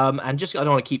up. And just, I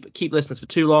don't want to keep listeners for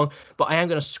too long, but I am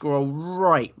going to scroll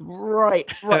right.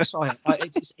 Sorry,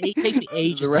 it takes me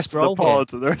ages to scroll.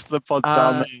 The rest of the pod's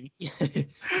down there.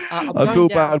 I feel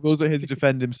bad. Will's not here to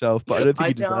defend himself, but I don't think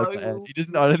he deserves the air.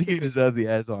 I don't think he deserves the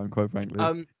airtime, quite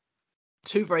frankly.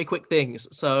 2 very quick things.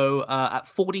 So at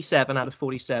 47 out of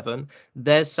 47,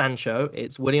 there's Sancho.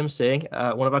 It's William Singh,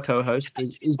 one of our co-hosts,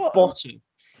 is bottom.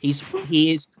 He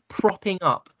is propping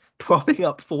up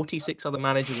 46 other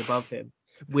managers above him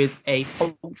with a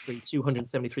paltry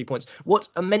 273 points. What's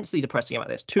immensely depressing about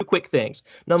this? 2 quick things.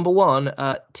 Number one,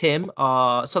 Tim,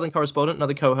 our Southern correspondent,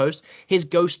 another co-host, his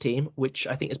ghost team, which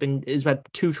I think has had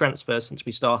 2 transfers since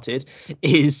we started,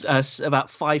 is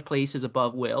about 5 places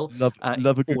above Will. Love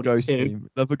a good ghost team.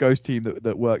 Love a ghost team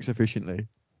that works efficiently.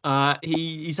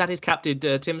 He's had his captain.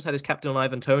 Tim's had his captain on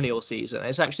Ivan Toney all season.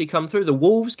 It's actually come through the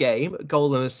Wolves game,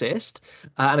 goal and assist,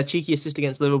 and a cheeky assist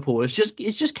against Liverpool. It's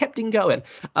just kept him going.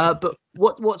 But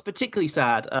what's particularly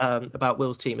sad about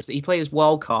Will's team is that he played his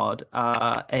wild card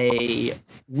a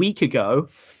week ago,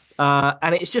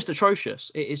 and it's just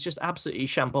atrocious. It is just absolutely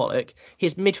shambolic.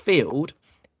 His midfield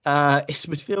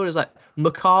is like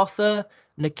MacArthur,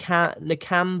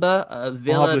 Nakamba,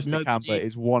 Villa. Marvelous Nakamba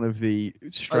is one of the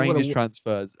strangest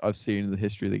transfers I've seen in the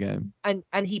history of the game. And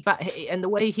the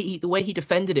way he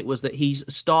defended it was that he's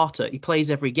a starter. He plays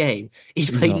every game.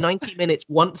 He's played 90 minutes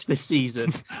once this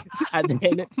season, and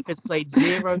then has played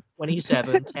 0,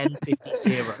 27, 10, 50,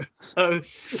 0. So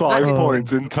 5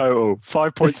 points in total.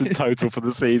 5 points in total for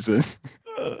the season.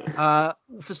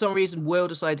 For some reason, Will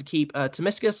decided to keep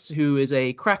Tomiskas, who is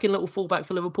a cracking little fullback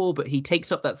for Liverpool, but he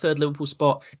takes up that 3rd Liverpool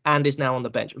spot and is now on the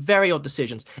bench. Very odd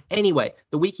decisions. Anyway,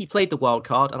 the week he played the wild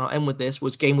card, and I'll end with this,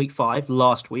 was game week 5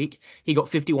 last week. He got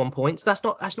 51 points. That's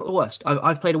not the worst.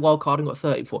 I've played a wild card and got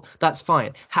 34. That's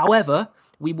fine. However,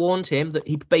 we warned him that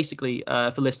he basically,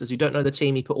 for listeners who don't know the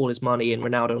team, he put all his money in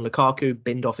Ronaldo and Lukaku,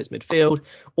 binned off his midfield.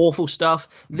 Awful stuff.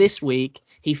 This week,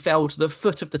 he fell to the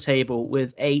foot of the table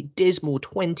with a dismal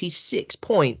 26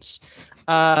 points.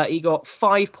 He got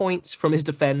 5 points from his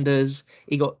defenders.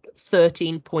 He got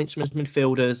 13 points from his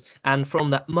midfielders. And from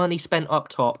that money spent up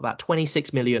top, about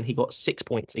 26 million, he got 6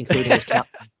 points, including his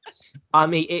captain. I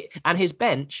mean, and his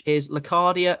bench is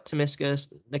Locadia,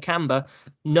 Tomiskas, Nakamba,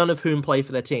 none of whom play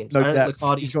for their teams. No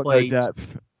depth. He's got no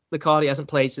depth. Locadia hasn't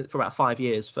played for about 5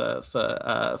 years for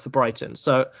Brighton.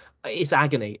 So it's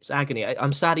agony.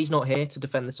 I'm sad he's not here to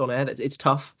defend this on air. It's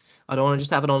tough. I don't want to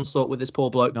just have an onslaught with this poor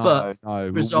bloke. No, but no.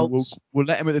 results. We'll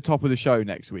let him at the top of the show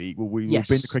next week. We'll bin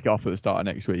the cricket off at the start of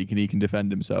next week, and he can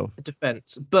defend himself.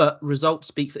 Defense, but results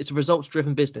speak. It's a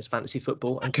results-driven business, fantasy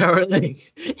football, and currently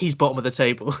he's bottom of the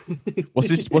table. What's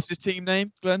his team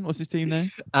name, Glenn? What's his team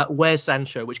name? Where's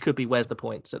Sancho? Which could be where's the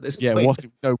points at this point.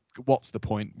 What's the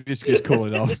point? Just call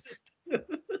it off.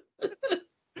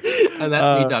 And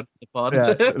that's me done for the pod.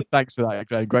 Yeah, thanks for that,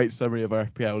 Glenn. Great summary of our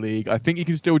FPL league. I think you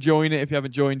can still join it if you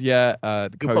haven't joined yet.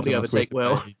 The You'll probably overtake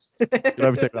Will. You'll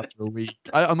overtake after a week.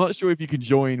 I'm not sure if you can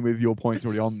join with your points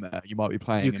already on there. You might be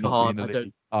playing. You and not be in the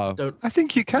can't. league. I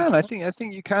think you can. I think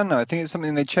you can now. I think it's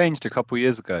something they changed a couple of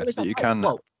years ago that you can now.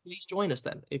 Well, please join us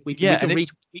then. If we can, we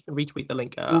can retweet the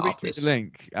link. We'll retweet the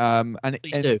link. And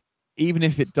please do. Even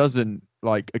if it doesn't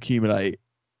accumulate,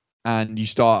 and you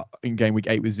start in game week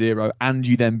 8 with 0, and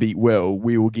you then beat Will,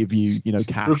 we will give you,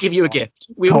 cash. We'll give you a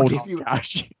gift. We will give you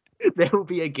cash. There will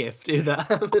be a gift if that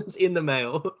happens in the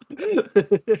mail.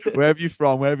 Wherever you're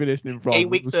from, wherever you're listening from. Game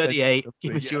week 38.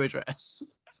 Give us your address.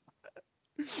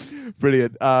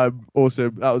 Brilliant.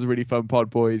 Awesome. That was a really fun pod,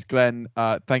 boys. Glenn,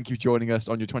 thank you for joining us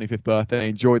on your 25th birthday.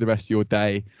 Enjoy the rest of your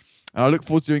day. And I look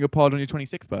forward to doing a pod on your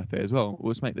 26th birthday as well.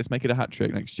 Let's make it a hat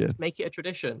trick next year. Let's make it a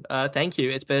tradition. Thank you.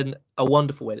 It's been a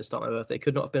wonderful way to start my birthday.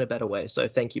 Could not have been a better way. So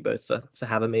thank you both for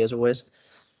having me as always.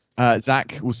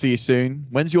 Zach, we'll see you soon.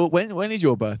 When is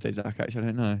your birthday, Zach? Actually,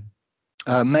 I don't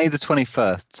know. May the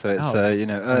 21st. So it's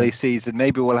early season.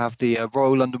 Maybe we'll have the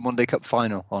Royal London One Day Cup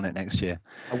final on it next year.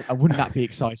 Wouldn't that be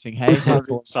exciting? Hey, that'd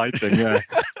be exciting. Yeah.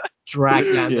 Drag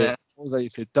down there. What was that you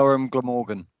said? Durham,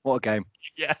 Glamorgan. What a game.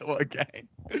 Yeah, what a game.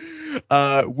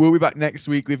 We'll be back next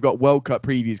week. We've got World Cup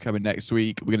previews coming next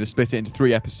week. We're going to split it into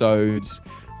 3 episodes.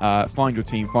 Find your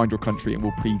team, find your country, and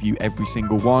we'll preview every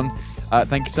single one.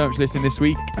 Thank you so much for listening this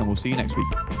week, and we'll see you next week.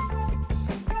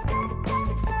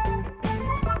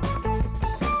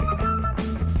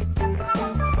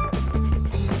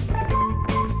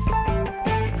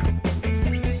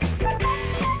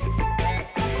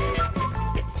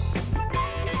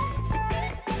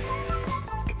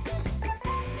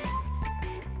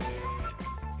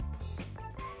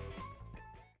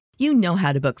 You know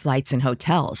how to book flights and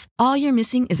hotels. All you're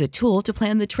missing is a tool to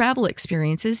plan the travel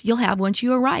experiences you'll have once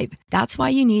you arrive. That's why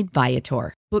you need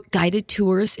Viator. Book guided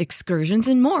tours, excursions,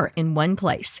 and more in one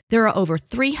place. There are over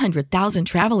 300,000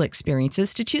 travel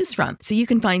experiences to choose from, so you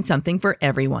can find something for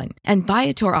everyone. And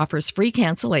Viator offers free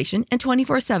cancellation and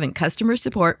 24/7 customer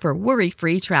support for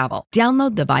worry-free travel.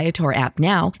 Download the Viator app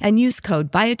now and use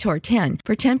code Viator10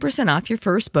 for 10% off your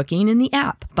first booking in the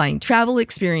app. Find travel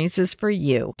experiences for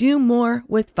you. Do more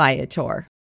with Viator.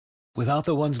 Without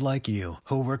the ones like you,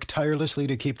 who work tirelessly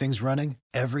to keep things running,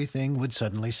 everything would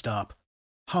suddenly stop.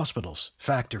 Hospitals,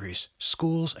 factories,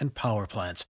 schools, and power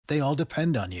plants, they all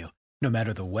depend on you. No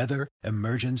matter the weather,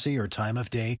 emergency, or time of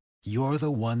day, you're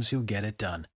the ones who get it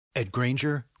done. At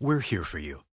Grainger, we're here for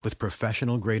you with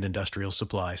professional-grade industrial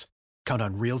supplies. Count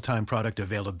on real-time product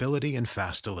availability and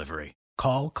fast delivery.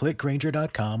 Call, click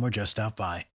Grainger.com, or just stop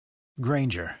by.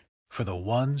 Grainger, for the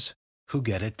ones who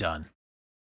get it done.